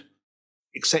food,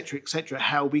 et cetera,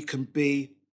 how we can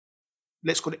be,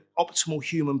 let's call it optimal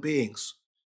human beings,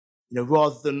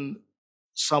 rather than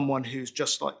someone who's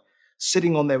just like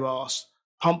sitting on their ass,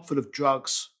 pumped full of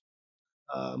drugs,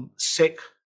 sick,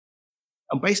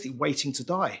 and basically waiting to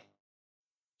die.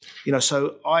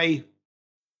 So I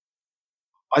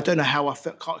don't know how I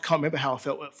felt. Can't remember how I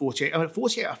felt at 48. I mean, at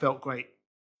 48, I felt great.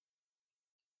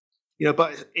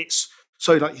 But it's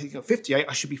so like 58.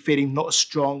 I should be feeling not as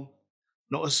strong,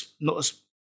 not as.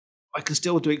 I can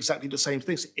still do exactly the same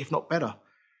things, if not better.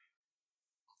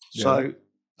 Yeah, So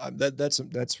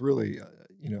that's really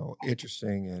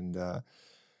interesting, and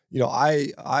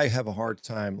I have a hard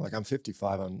time. Like I'm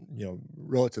 55. I'm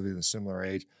relatively the similar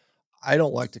age. I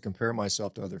don't like to compare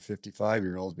myself to other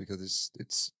 55-year-olds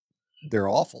because they're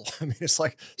awful. I mean, it's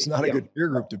not a yeah, good peer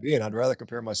group to be in. I'd rather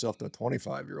compare myself to a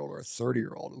 25-year-old or a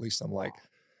 30-year-old. At least I'm like,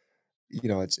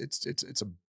 it's a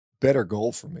better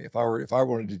goal for me. If I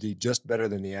wanted to do just better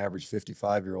than the average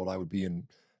 55-year-old, I would be in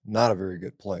not a very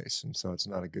good place. And so it's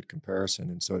not a good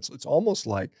comparison. And so it's almost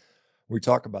like we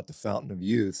talk about the fountain of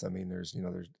youth. I mean,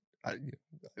 I,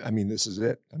 I mean, this is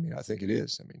it. I mean, I think it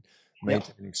is. I mean, yeah.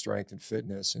 maintaining strength and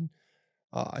fitness and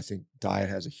I think diet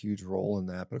has a huge role in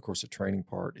that, but of course the training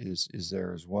part is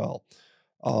there as well.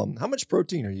 How much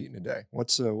protein are you eating a day? What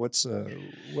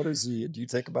is do you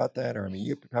think about that? Or I mean,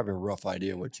 you have a rough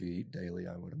idea what you eat daily,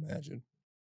 I would imagine.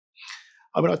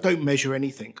 I mean, I don't measure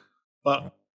anything, Right.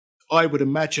 but I would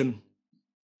imagine.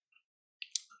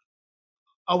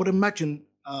 I would imagine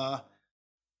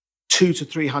 200 to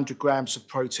 300 grams of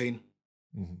protein.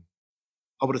 Mhm.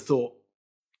 I would have thought.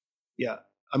 Yeah.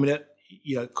 I mean,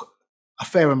 a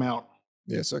fair amount.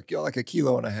 Yeah, so like a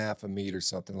kilo and a half of meat or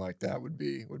something like that would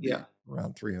be Yeah.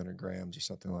 around 300 grams or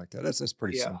something like that. That's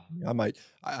pretty Yeah. simple.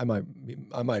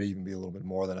 I might even be a little bit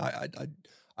more than I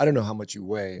don't know how much you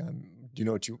weigh. Do you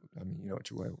know what you know what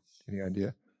you weigh? Any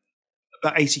idea?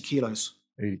 About 80 kilos.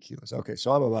 80 kilos. Okay,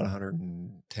 so I'm about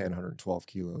 110, 112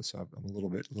 kilos. So I'm a little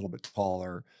bit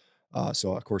taller.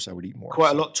 So of course I would eat more. Quite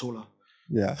a So lot taller.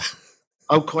 yeah.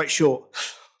 I'm quite short.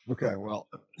 Okay, well,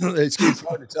 it's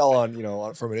hard to tell on,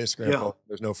 from an Instagram Yeah. post.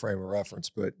 There's no frame of reference,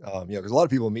 but because a lot of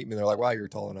people meet me, and they're like, "Wow, you're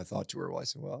taller than I thought you were." Well, I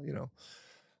said, "Well,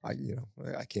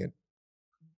 I can't,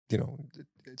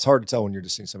 it's hard to tell when you're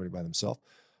just seeing somebody by themselves."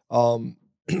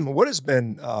 What has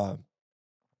been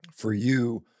for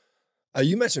you?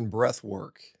 You mentioned breath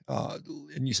work,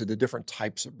 and you said the different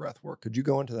types of breath work. Could you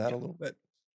go into that a little bit?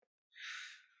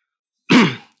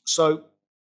 So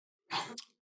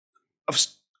I've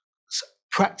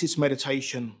practiced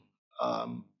meditation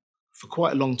for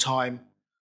quite a long time.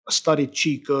 I studied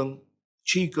Qigong.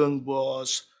 Qigong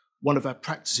was one of our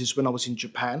practices when I was in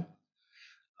Japan.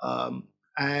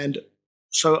 And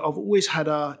so I've always had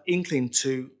an inkling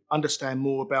to understand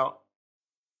more about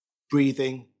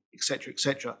breathing, etc.,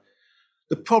 etc.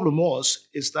 The problem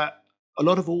is that a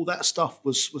lot of all that stuff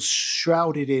was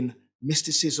shrouded in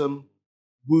mysticism,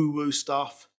 woo-woo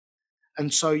stuff.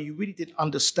 And so you really didn't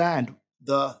understand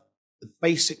the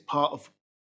basic part of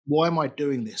why am I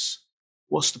doing this?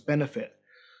 What's the benefit?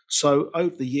 So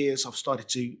over the years, I've started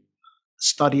to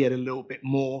study it a little bit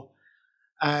more.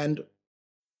 And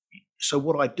so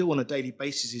what I do on a daily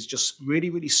basis is just really,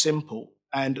 really simple.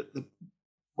 And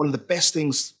one of the best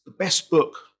things, the best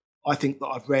book I think that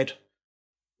I've read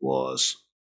was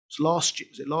last year.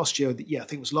 Was it last year? Yeah, I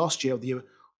think it was last year or the year.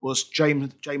 Was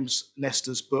James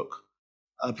Nestor's book,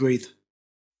 Breathe.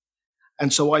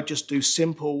 And so I just do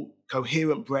simple,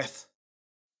 coherent breath.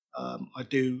 I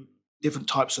do different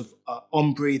types of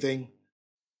on breathing,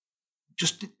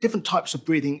 just different types of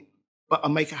breathing, but I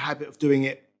make a habit of doing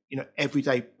it, every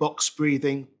day. Box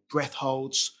breathing, breath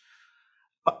holds,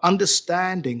 but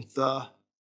understanding the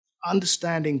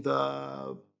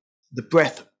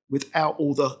breath without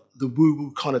all the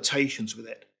woo-woo connotations with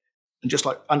it, and just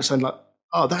like understand, like,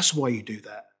 oh, that's why you do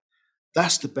that.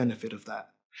 That's the benefit of that.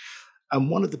 And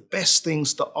one of the best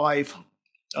things that I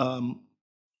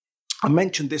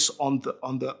mentioned this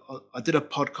I did a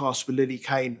podcast with Lily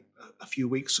Kane a few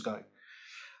weeks ago.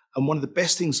 And one of the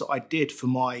best things that I did for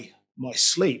my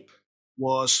sleep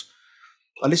was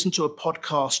I listened to a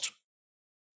podcast,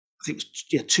 I think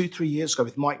it was 2-3 years ago,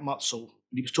 with Mike Mutzel,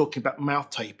 and he was talking about mouth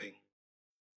taping.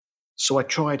 So I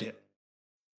tried it.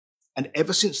 And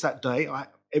ever since that day,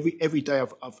 every day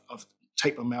I've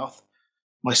taped my mouth.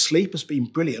 My sleep has been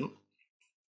brilliant.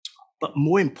 But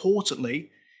more importantly,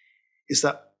 is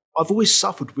that I've always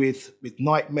suffered with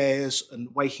nightmares and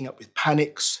waking up with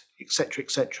panics,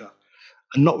 etc.,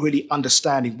 and not really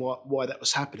understanding why that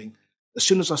was happening. As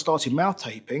soon as I started mouth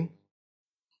taping,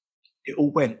 it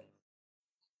all went.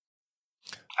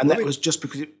 And that was just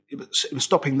because it was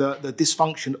stopping the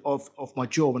dysfunction of my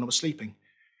jaw when I was sleeping.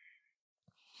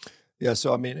 Yeah.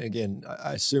 So, I mean, again,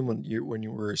 I assume when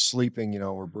you were sleeping,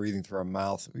 we're breathing through our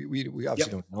mouth. We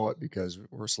obviously don't know it because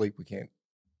we're asleep. We can't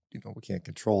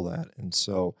control that. And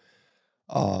so,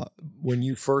 when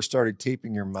you first started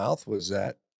taping your mouth, was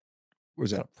that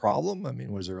a problem? I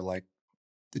mean, was there like,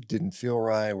 it didn't feel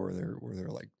right? Were there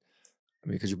like, I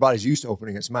mean, because your body's used to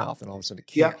opening its mouth and all of a sudden it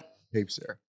can't, tapes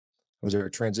there. Was there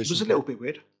a transition? It was a little bit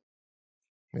weird.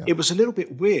 Yeah. It was a little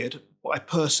bit weird, but I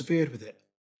persevered with it.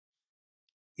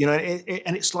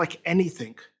 And it's like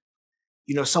anything.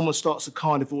 Someone starts a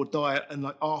carnivore diet and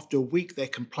like after a week they're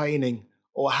complaining,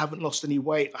 "Oh, I haven't lost any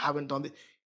weight. I haven't done it."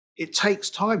 It takes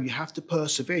time. You have to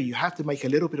persevere. You have to make a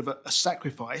little bit of a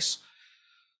sacrifice.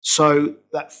 So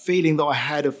that feeling that I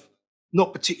had of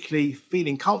not particularly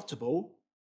feeling comfortable,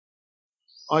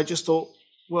 I just thought,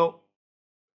 well,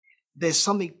 there's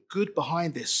something good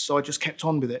behind this. So I just kept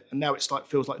on with it. And now it's like,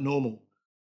 feels like normal.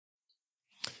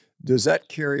 Does that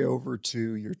carry over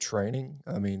to your training?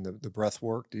 I mean, the breath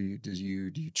work, do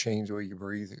you change the way you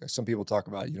breathe? Some people talk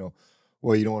about,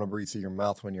 well, you don't want to breathe through your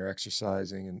mouth when you're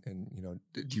exercising. And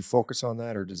do you focus on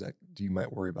that, or do you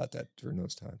might worry about that during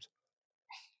those times?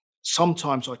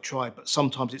 Sometimes I try, but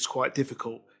sometimes it's quite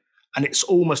difficult. And it's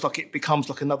almost like it becomes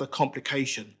like another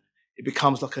complication. It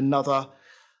becomes like another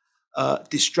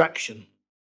distraction.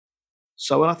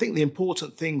 So, and I think the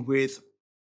important thing with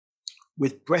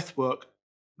breath work,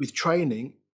 with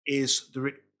training, is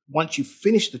once you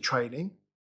finish the training,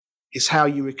 is how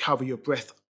you recover your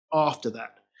breath after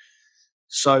that.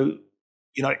 So,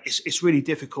 it's really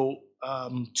difficult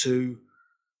for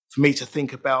me to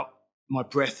think about my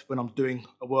breath when I'm doing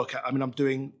a workout. I mean, I'm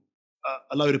doing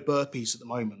a load of burpees at the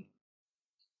moment.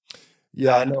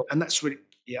 Yeah, I know. And that's really,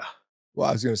 yeah. Well,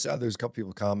 I was going to say, there's a couple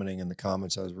people commenting in the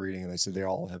comments I was reading, and they said they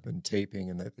all have been taping,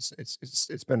 and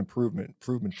it's been improvement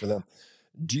for them.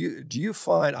 Do you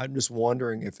find, I'm just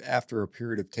wondering if after a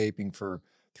period of taping for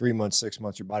 3 months, 6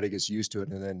 months, your body gets used to it,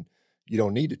 and then you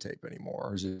don't need to tape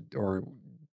anymore, or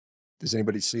does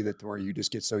anybody see that where you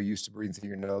just get so used to breathing through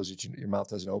your nose that your mouth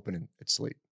doesn't open in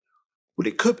sleep? Well,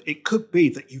 it could be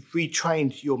that you've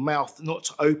retrained your mouth not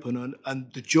to open,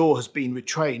 and the jaw has been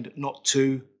retrained not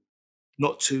to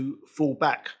fall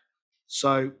back.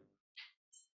 So,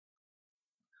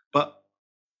 but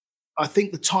I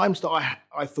think the times that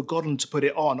I've forgotten to put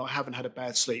it on, I haven't had a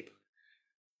bad sleep.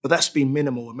 But that's been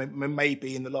minimal.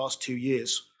 Maybe in the last 2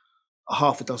 years, a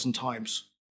half a dozen times.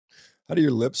 How do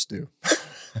your lips do?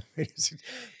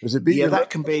 Does it beat your that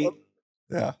lips? can be.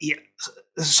 Yeah. Yeah.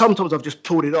 Sometimes I've just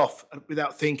pulled it off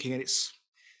without thinking, and it's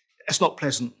not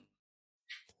pleasant.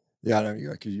 Yeah, I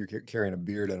know, because you're carrying a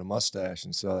beard and a mustache,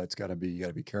 and so you got to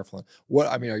be careful. What,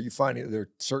 I mean, are you finding there are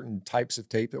certain types of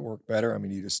tape that work better? I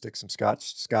mean, you just stick some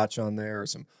scotch on there, or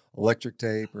some electric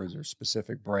tape, or is there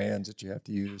specific brands that you have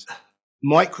to use?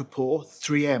 Micropore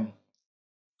 3M.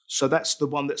 So that's the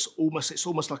one that's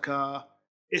almost like a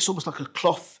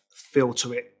cloth feel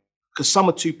to it, because some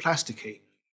are too plasticky,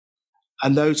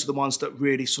 and those are the ones that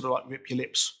really sort of like rip your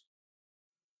lips.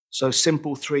 So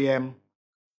simple 3M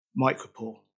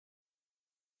Micropore.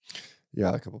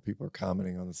 Yeah, a couple of people are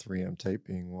commenting on the 3M tape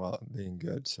being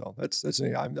good. So that's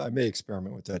I may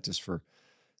experiment with that just for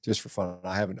just for fun.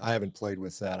 I haven't played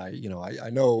with that. I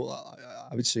know,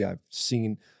 obviously I've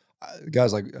seen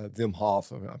guys like Wim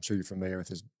Hof. I'm sure you're familiar with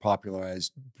his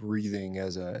popularized breathing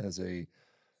as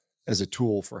a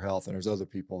tool for health. And there's other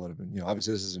people that have been,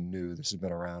 obviously this isn't new. This has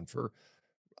been around for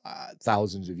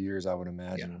thousands of years, I would Yeah.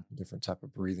 imagine, different type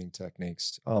of breathing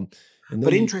techniques. And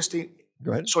But then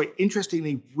go ahead.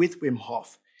 interestingly, with Wim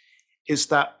Hof, is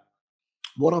that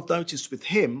what I've noticed with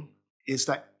him is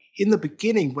that in the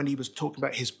beginning, when he was talking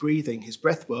about his breathing, his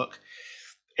breath work,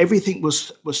 everything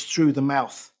was through the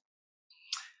mouth.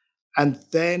 And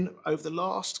then over the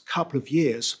last couple of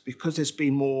years, because there's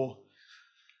been more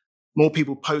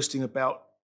people posting about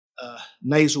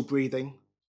nasal breathing,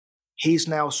 he's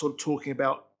now sort of talking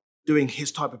about doing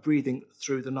his type of breathing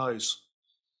through the nose.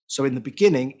 So in the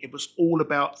beginning, it was all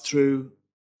about through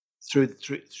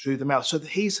the mouth. So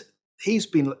there's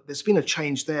been a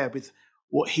change there with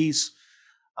what he's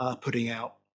putting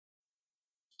out,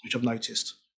 which I've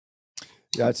noticed.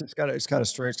 Yeah, it's kind of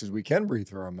strange because we can breathe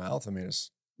through our mouth. I mean,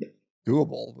 it's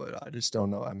doable, but I just don't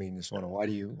know. I mean, just wonder why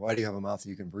do you have a mouth that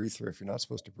you can breathe through if you're not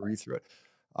supposed to breathe through it?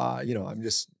 I'm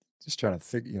just trying to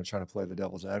figure, trying to play the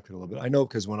devil's advocate a little bit. I know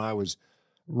because when I was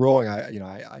rowing,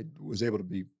 I was able to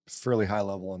be fairly high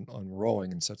level on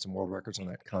rowing and set some world records on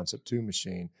that Concept 2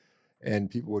 machine. And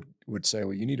people would say,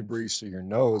 well, you need to breathe through your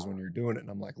nose when you're doing it. And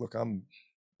I'm like, look, I'm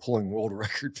pulling world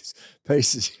record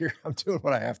paces here. I'm doing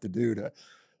what I have to do to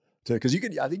because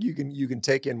I think you can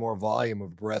take in more volume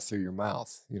of breath through your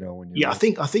mouth, when you're Yeah, I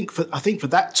think for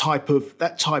that type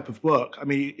of work, I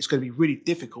mean, it's going to be really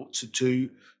difficult to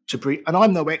breathe. And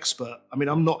I'm no expert. I mean,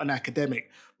 I'm not an academic,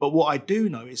 but what I do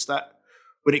know is that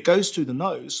when it goes through the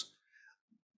nose,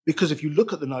 because if you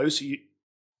look at the nose,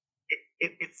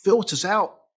 it filters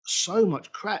out so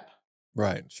much crap.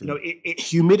 right. Sure. It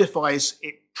humidifies,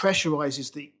 it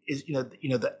pressurizes the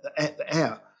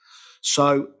air.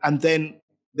 So, and then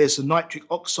there's the nitric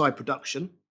oxide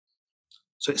production.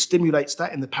 So it stimulates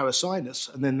that in the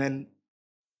parasinus, and then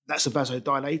that's a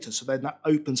vasodilator. So then that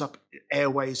opens up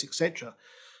airways, etc.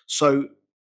 So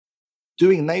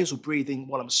doing nasal breathing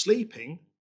while I'm sleeping,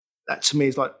 that to me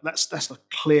is like that's a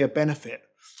clear benefit.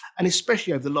 And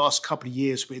especially over the last couple of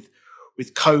years with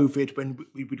COVID, when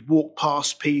we would walk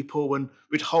past people and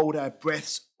we'd hold our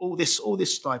breaths, all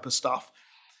this type of stuff.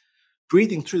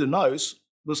 Breathing through the nose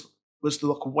was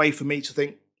like a way for me to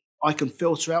think I can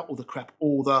filter out all the crap,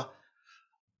 all the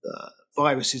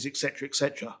viruses, etc.,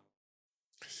 etc.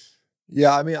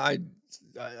 Yeah, I mean, I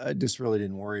just really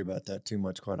didn't worry about that too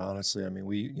much, quite honestly. I mean,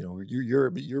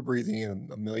 you're breathing in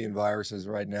a million viruses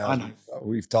right now. I know.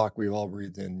 We've all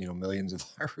breathed in, millions of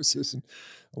viruses, and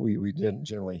we didn't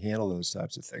generally handle those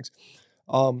types of things.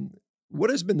 Um,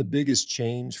 what has been the biggest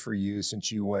change for you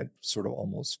since you went sort of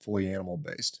almost fully animal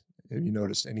based? Have you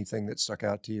noticed anything that stuck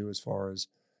out to you as far as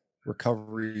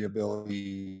recovery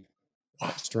ability,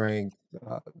 strength,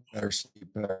 better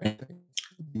sleep, better anything?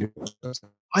 You know,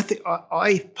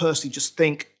 I personally just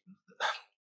think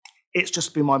it's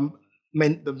just been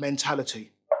the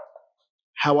mentality,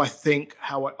 how I think,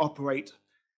 how I operate,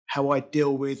 how I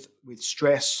deal with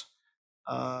stress,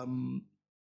 um,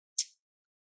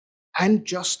 and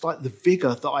just like the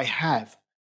vigor that I have.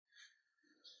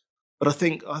 But I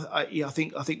think, I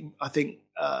think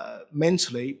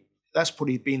mentally, that's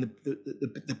probably been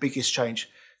the biggest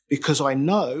change, because I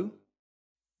know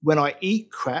when I eat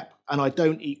crap, and I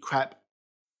don't eat crap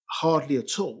hardly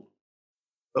at all,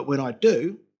 but when I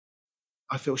do,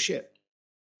 I feel shit.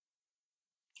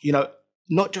 You know,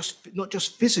 not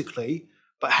just physically,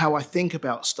 but how I think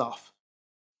about stuff.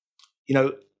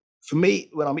 For me,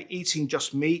 when I'm eating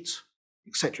just meat,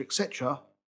 etc.,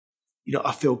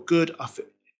 I feel good.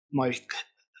 My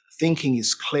thinking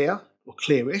is clear or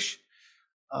clearish.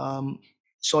 And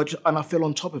I feel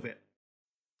on top of it.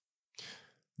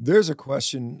 There's a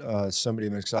question somebody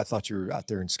makes. I thought you were out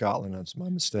there in Scotland. That's my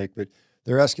mistake. But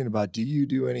they're asking about: do you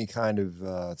do any kind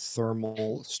of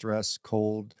thermal stress,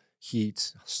 cold,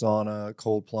 heat, sauna,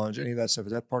 cold plunge, any of that stuff?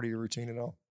 Is that part of your routine at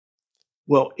all?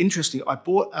 Well, interesting. I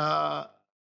bought a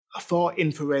far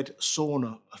infrared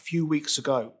sauna a few weeks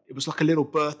ago. It was like a little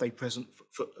birthday present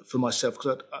for myself,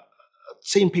 because I'd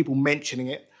seen people mentioning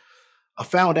it. I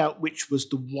found out which was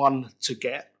the one to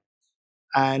get,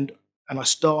 and I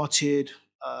started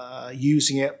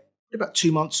using it about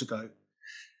 2 months ago.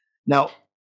 Now,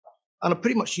 and I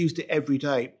pretty much used it every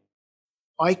day.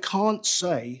 I can't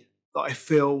say that I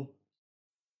feel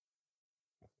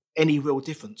any real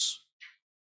difference.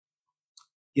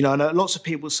 And lots of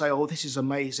people say, "Oh, this is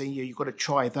amazing. You've got to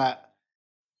try that."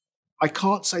 I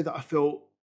can't say that I feel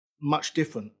much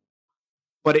different,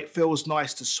 but it feels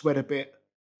nice to sweat a bit.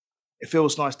 It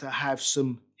feels nice to have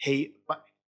some heat, but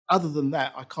other than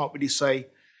that, I can't really say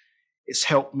it's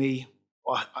helped me.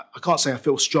 I can't say I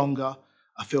feel stronger.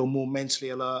 I feel more mentally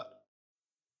alert.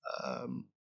 Um,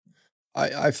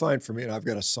 I find for me, and I've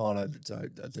got a sauna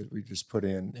that we just put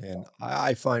in, and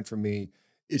I find for me,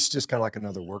 it's just kind of like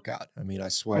another workout. I mean, I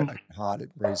sweat, I get hot,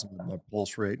 it raises my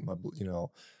pulse rate,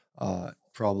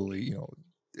 probably,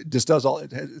 it just does all,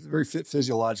 it has a very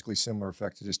physiologically similar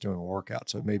effect to just doing a workout.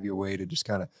 So it may be a way to just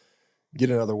kind of get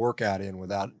another workout in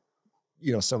without,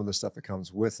 some of the stuff that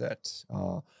comes with it.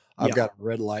 I've yeah, got a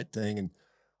red light thing, and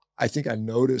I think I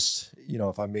noticed,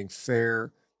 if I'm being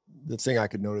fair, the thing I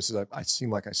could notice is I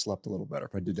seem like I slept a little better.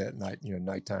 If I did that at night,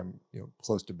 nighttime,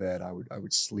 close to bed, I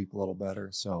would sleep a little better.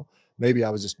 So maybe I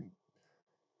was just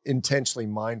intentionally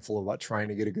mindful about trying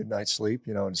to get a good night's sleep,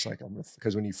 and it's like,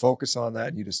 because when you focus on that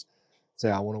and you just say,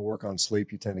 I want to work on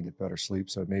sleep, you tend to get better sleep.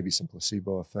 So maybe some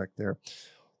placebo effect there.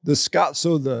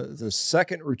 So the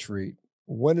second retreat,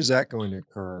 when is that going to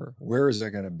occur? Where is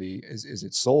that going to be? Is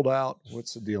it sold out?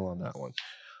 What's the deal on that one?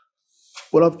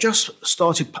 well, I've just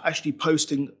started actually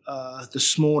posting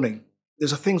this morning.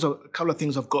 There's a couple of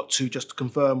things I've got to just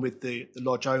confirm with the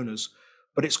lodge owners,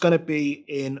 but it's going to be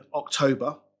in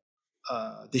October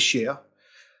this year.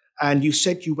 And you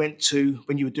said you went to,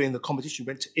 when you were doing the competition, you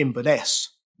went to Inverness.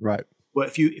 Right. Well,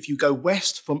 if you go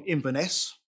west from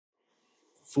Inverness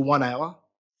for 1 hour,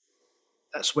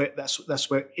 that's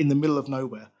where in the middle of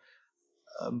nowhere.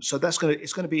 So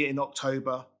it's gonna be in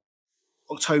October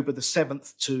the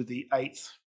 7th to the 8th,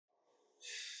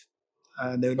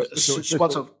 and then So it's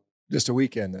just a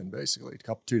weekend then, basically,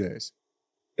 2 days.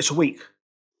 it's a week.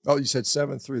 Oh, you said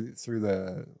 7th through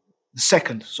the The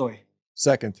 2nd, sorry.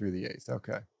 2nd through the 8th.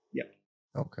 Okay. Yeah.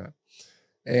 Okay.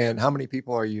 And how many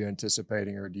people are you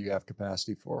anticipating, or do you have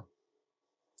capacity for?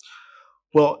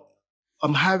 Well,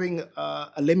 I'm having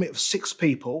a limit of 6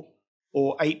 people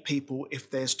or 8 people if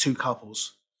there's 2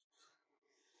 couples.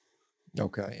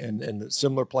 Okay. And the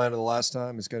similar plan to the last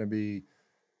time is going to be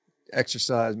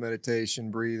exercise,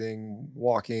 meditation, breathing,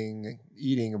 walking,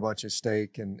 eating a bunch of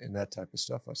steak and that type of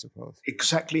stuff, I suppose.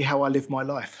 Exactly how I live my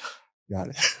life. Got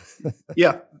it.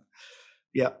 Yeah.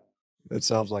 Yeah. That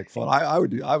sounds like fun. I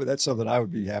would do. That's something I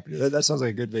would be happy to. That sounds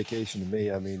like a good vacation to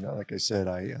me. I mean, like I said,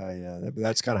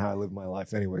 that's kind of how I live my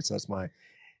life anyway. So that's my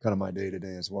kind of my day to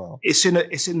day as well. It's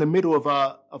in the middle of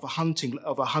a hunting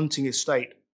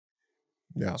estate.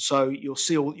 Yeah. So you'll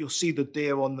see the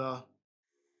deer on the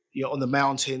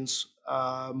mountains.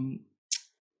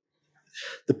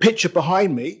 The picture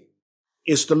behind me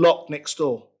is the loch next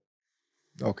door.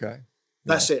 Okay.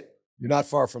 That's it. You're not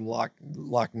far from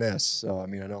Loch Ness. So, I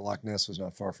mean, I know Loch Ness was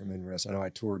not far from Inverness. I know I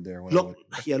toured there.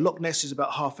 Loch Ness is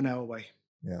about half an hour away.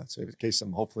 Yeah. So in case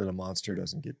hopefully the monster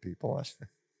doesn't get people.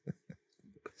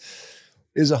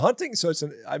 Is a hunting? So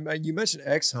you mentioned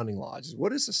ex-hunting lodges.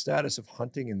 What is the status of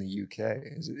hunting in the UK?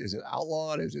 Is it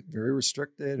outlawed? Is it very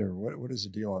restricted, or what is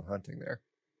the deal on hunting there?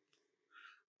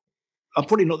 I'm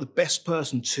probably not the best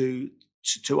person to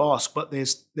ask, but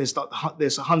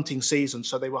there's a hunting season,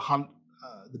 so they will hunt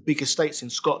the big estates in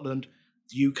Scotland,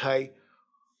 the UK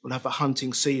will have a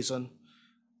hunting season,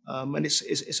 and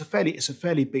it's a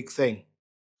fairly big thing.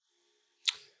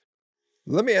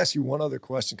 Let me ask you one other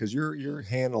question, because your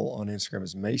handle on Instagram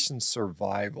is Mason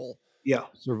Survival. Yeah.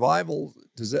 Survival,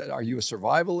 are you a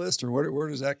survivalist, or where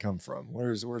does that come from?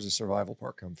 Where's the survival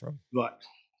part come from? Right.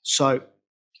 So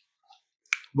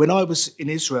when I was in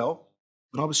Israel,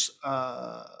 when I was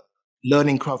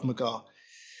learning Krav Maga,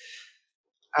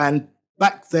 and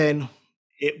back then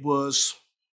it was,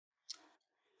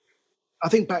 I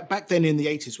think back then in the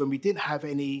 80s, when we didn't have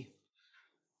any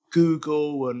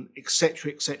Google and et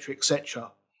cetera, et cetera, et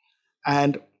cetera.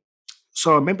 And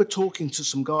so I remember talking to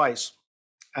some guys,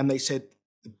 and they said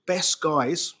the best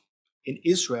guys in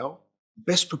Israel, the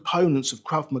best proponents of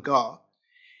Krav Maga,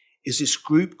 is this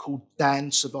group called Dan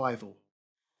Survival.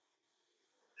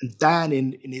 And Dan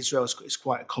in Israel is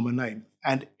quite a common name.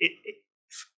 And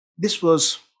this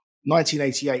was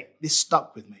 1988. This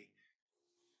stuck with me.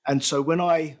 And so when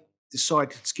I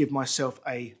decided to give myself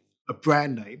a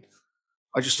brand name,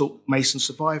 I just thought Mason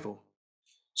Survival.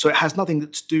 So it has nothing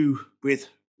to do with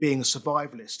being a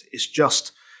survivalist. It's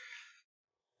just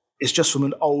from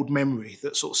an old memory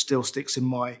that sort of still sticks in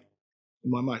my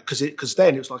mind. Because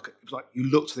then it was like you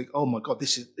look to think, oh my God,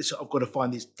 this is I've got to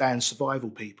find these Dan Survival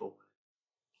people.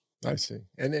 I see.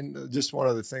 And then just one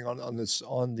other thing on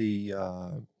the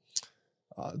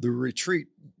retreat.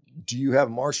 Do you have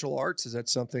martial arts? Is that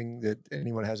something that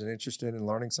anyone has an interest in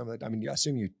learning some of that? I mean, I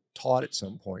assume you taught at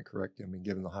some point, correct? I mean,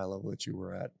 given the high level that you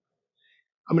were at.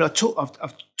 I mean, I've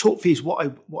taught these.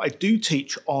 What I do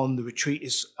teach on the retreat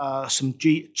is some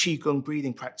qigong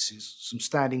breathing practices, some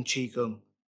standing qigong,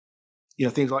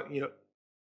 things like, and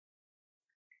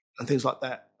things like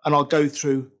that. And I'll go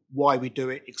through why we do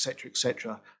it, etc.,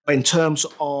 etc. But in terms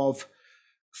of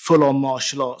full-on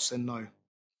martial arts, then no.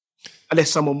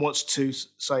 Unless someone wants to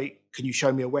say, can you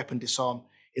show me a weapon disarm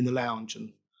in the lounge?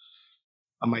 And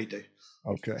I may do.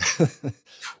 Okay.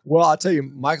 Well, I'll tell you,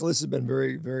 Michael, this has been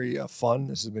very, very fun.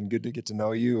 This has been good to get to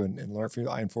know you and learn from you.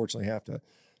 I unfortunately have to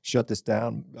shut this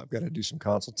down. I've got to do some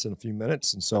consults in a few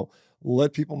minutes. And so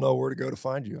let people know where to go to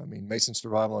find you. I mean, Mason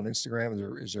Survival on Instagram.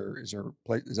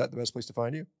 Is that the best place to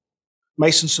find you?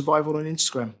 Mason Survival on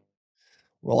Instagram.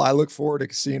 Well, I look forward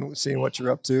to seeing what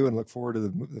you're up to, and look forward to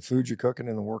the food you're cooking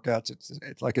and the workouts.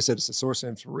 It's like I said, it's a source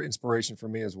of inspiration for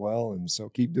me as well. And so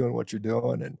keep doing what you're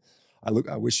doing. And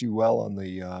I wish you well on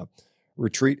the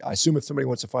retreat. I assume if somebody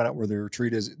wants to find out where the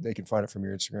retreat is, they can find it from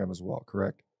your Instagram as well.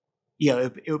 Correct? Yeah,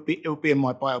 it'll be in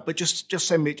my bio. But just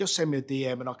send me a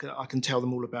DM, and I can tell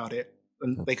them all about it,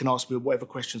 and they can ask me whatever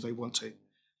questions they want to.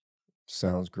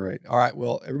 Sounds great. All right.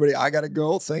 Well, everybody, I got to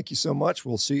go. Thank you so much.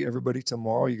 We'll see everybody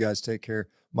tomorrow. You guys take care.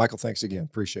 Michael, thanks again.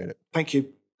 Appreciate it. Thank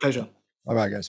you. Pleasure. Bye-bye, guys.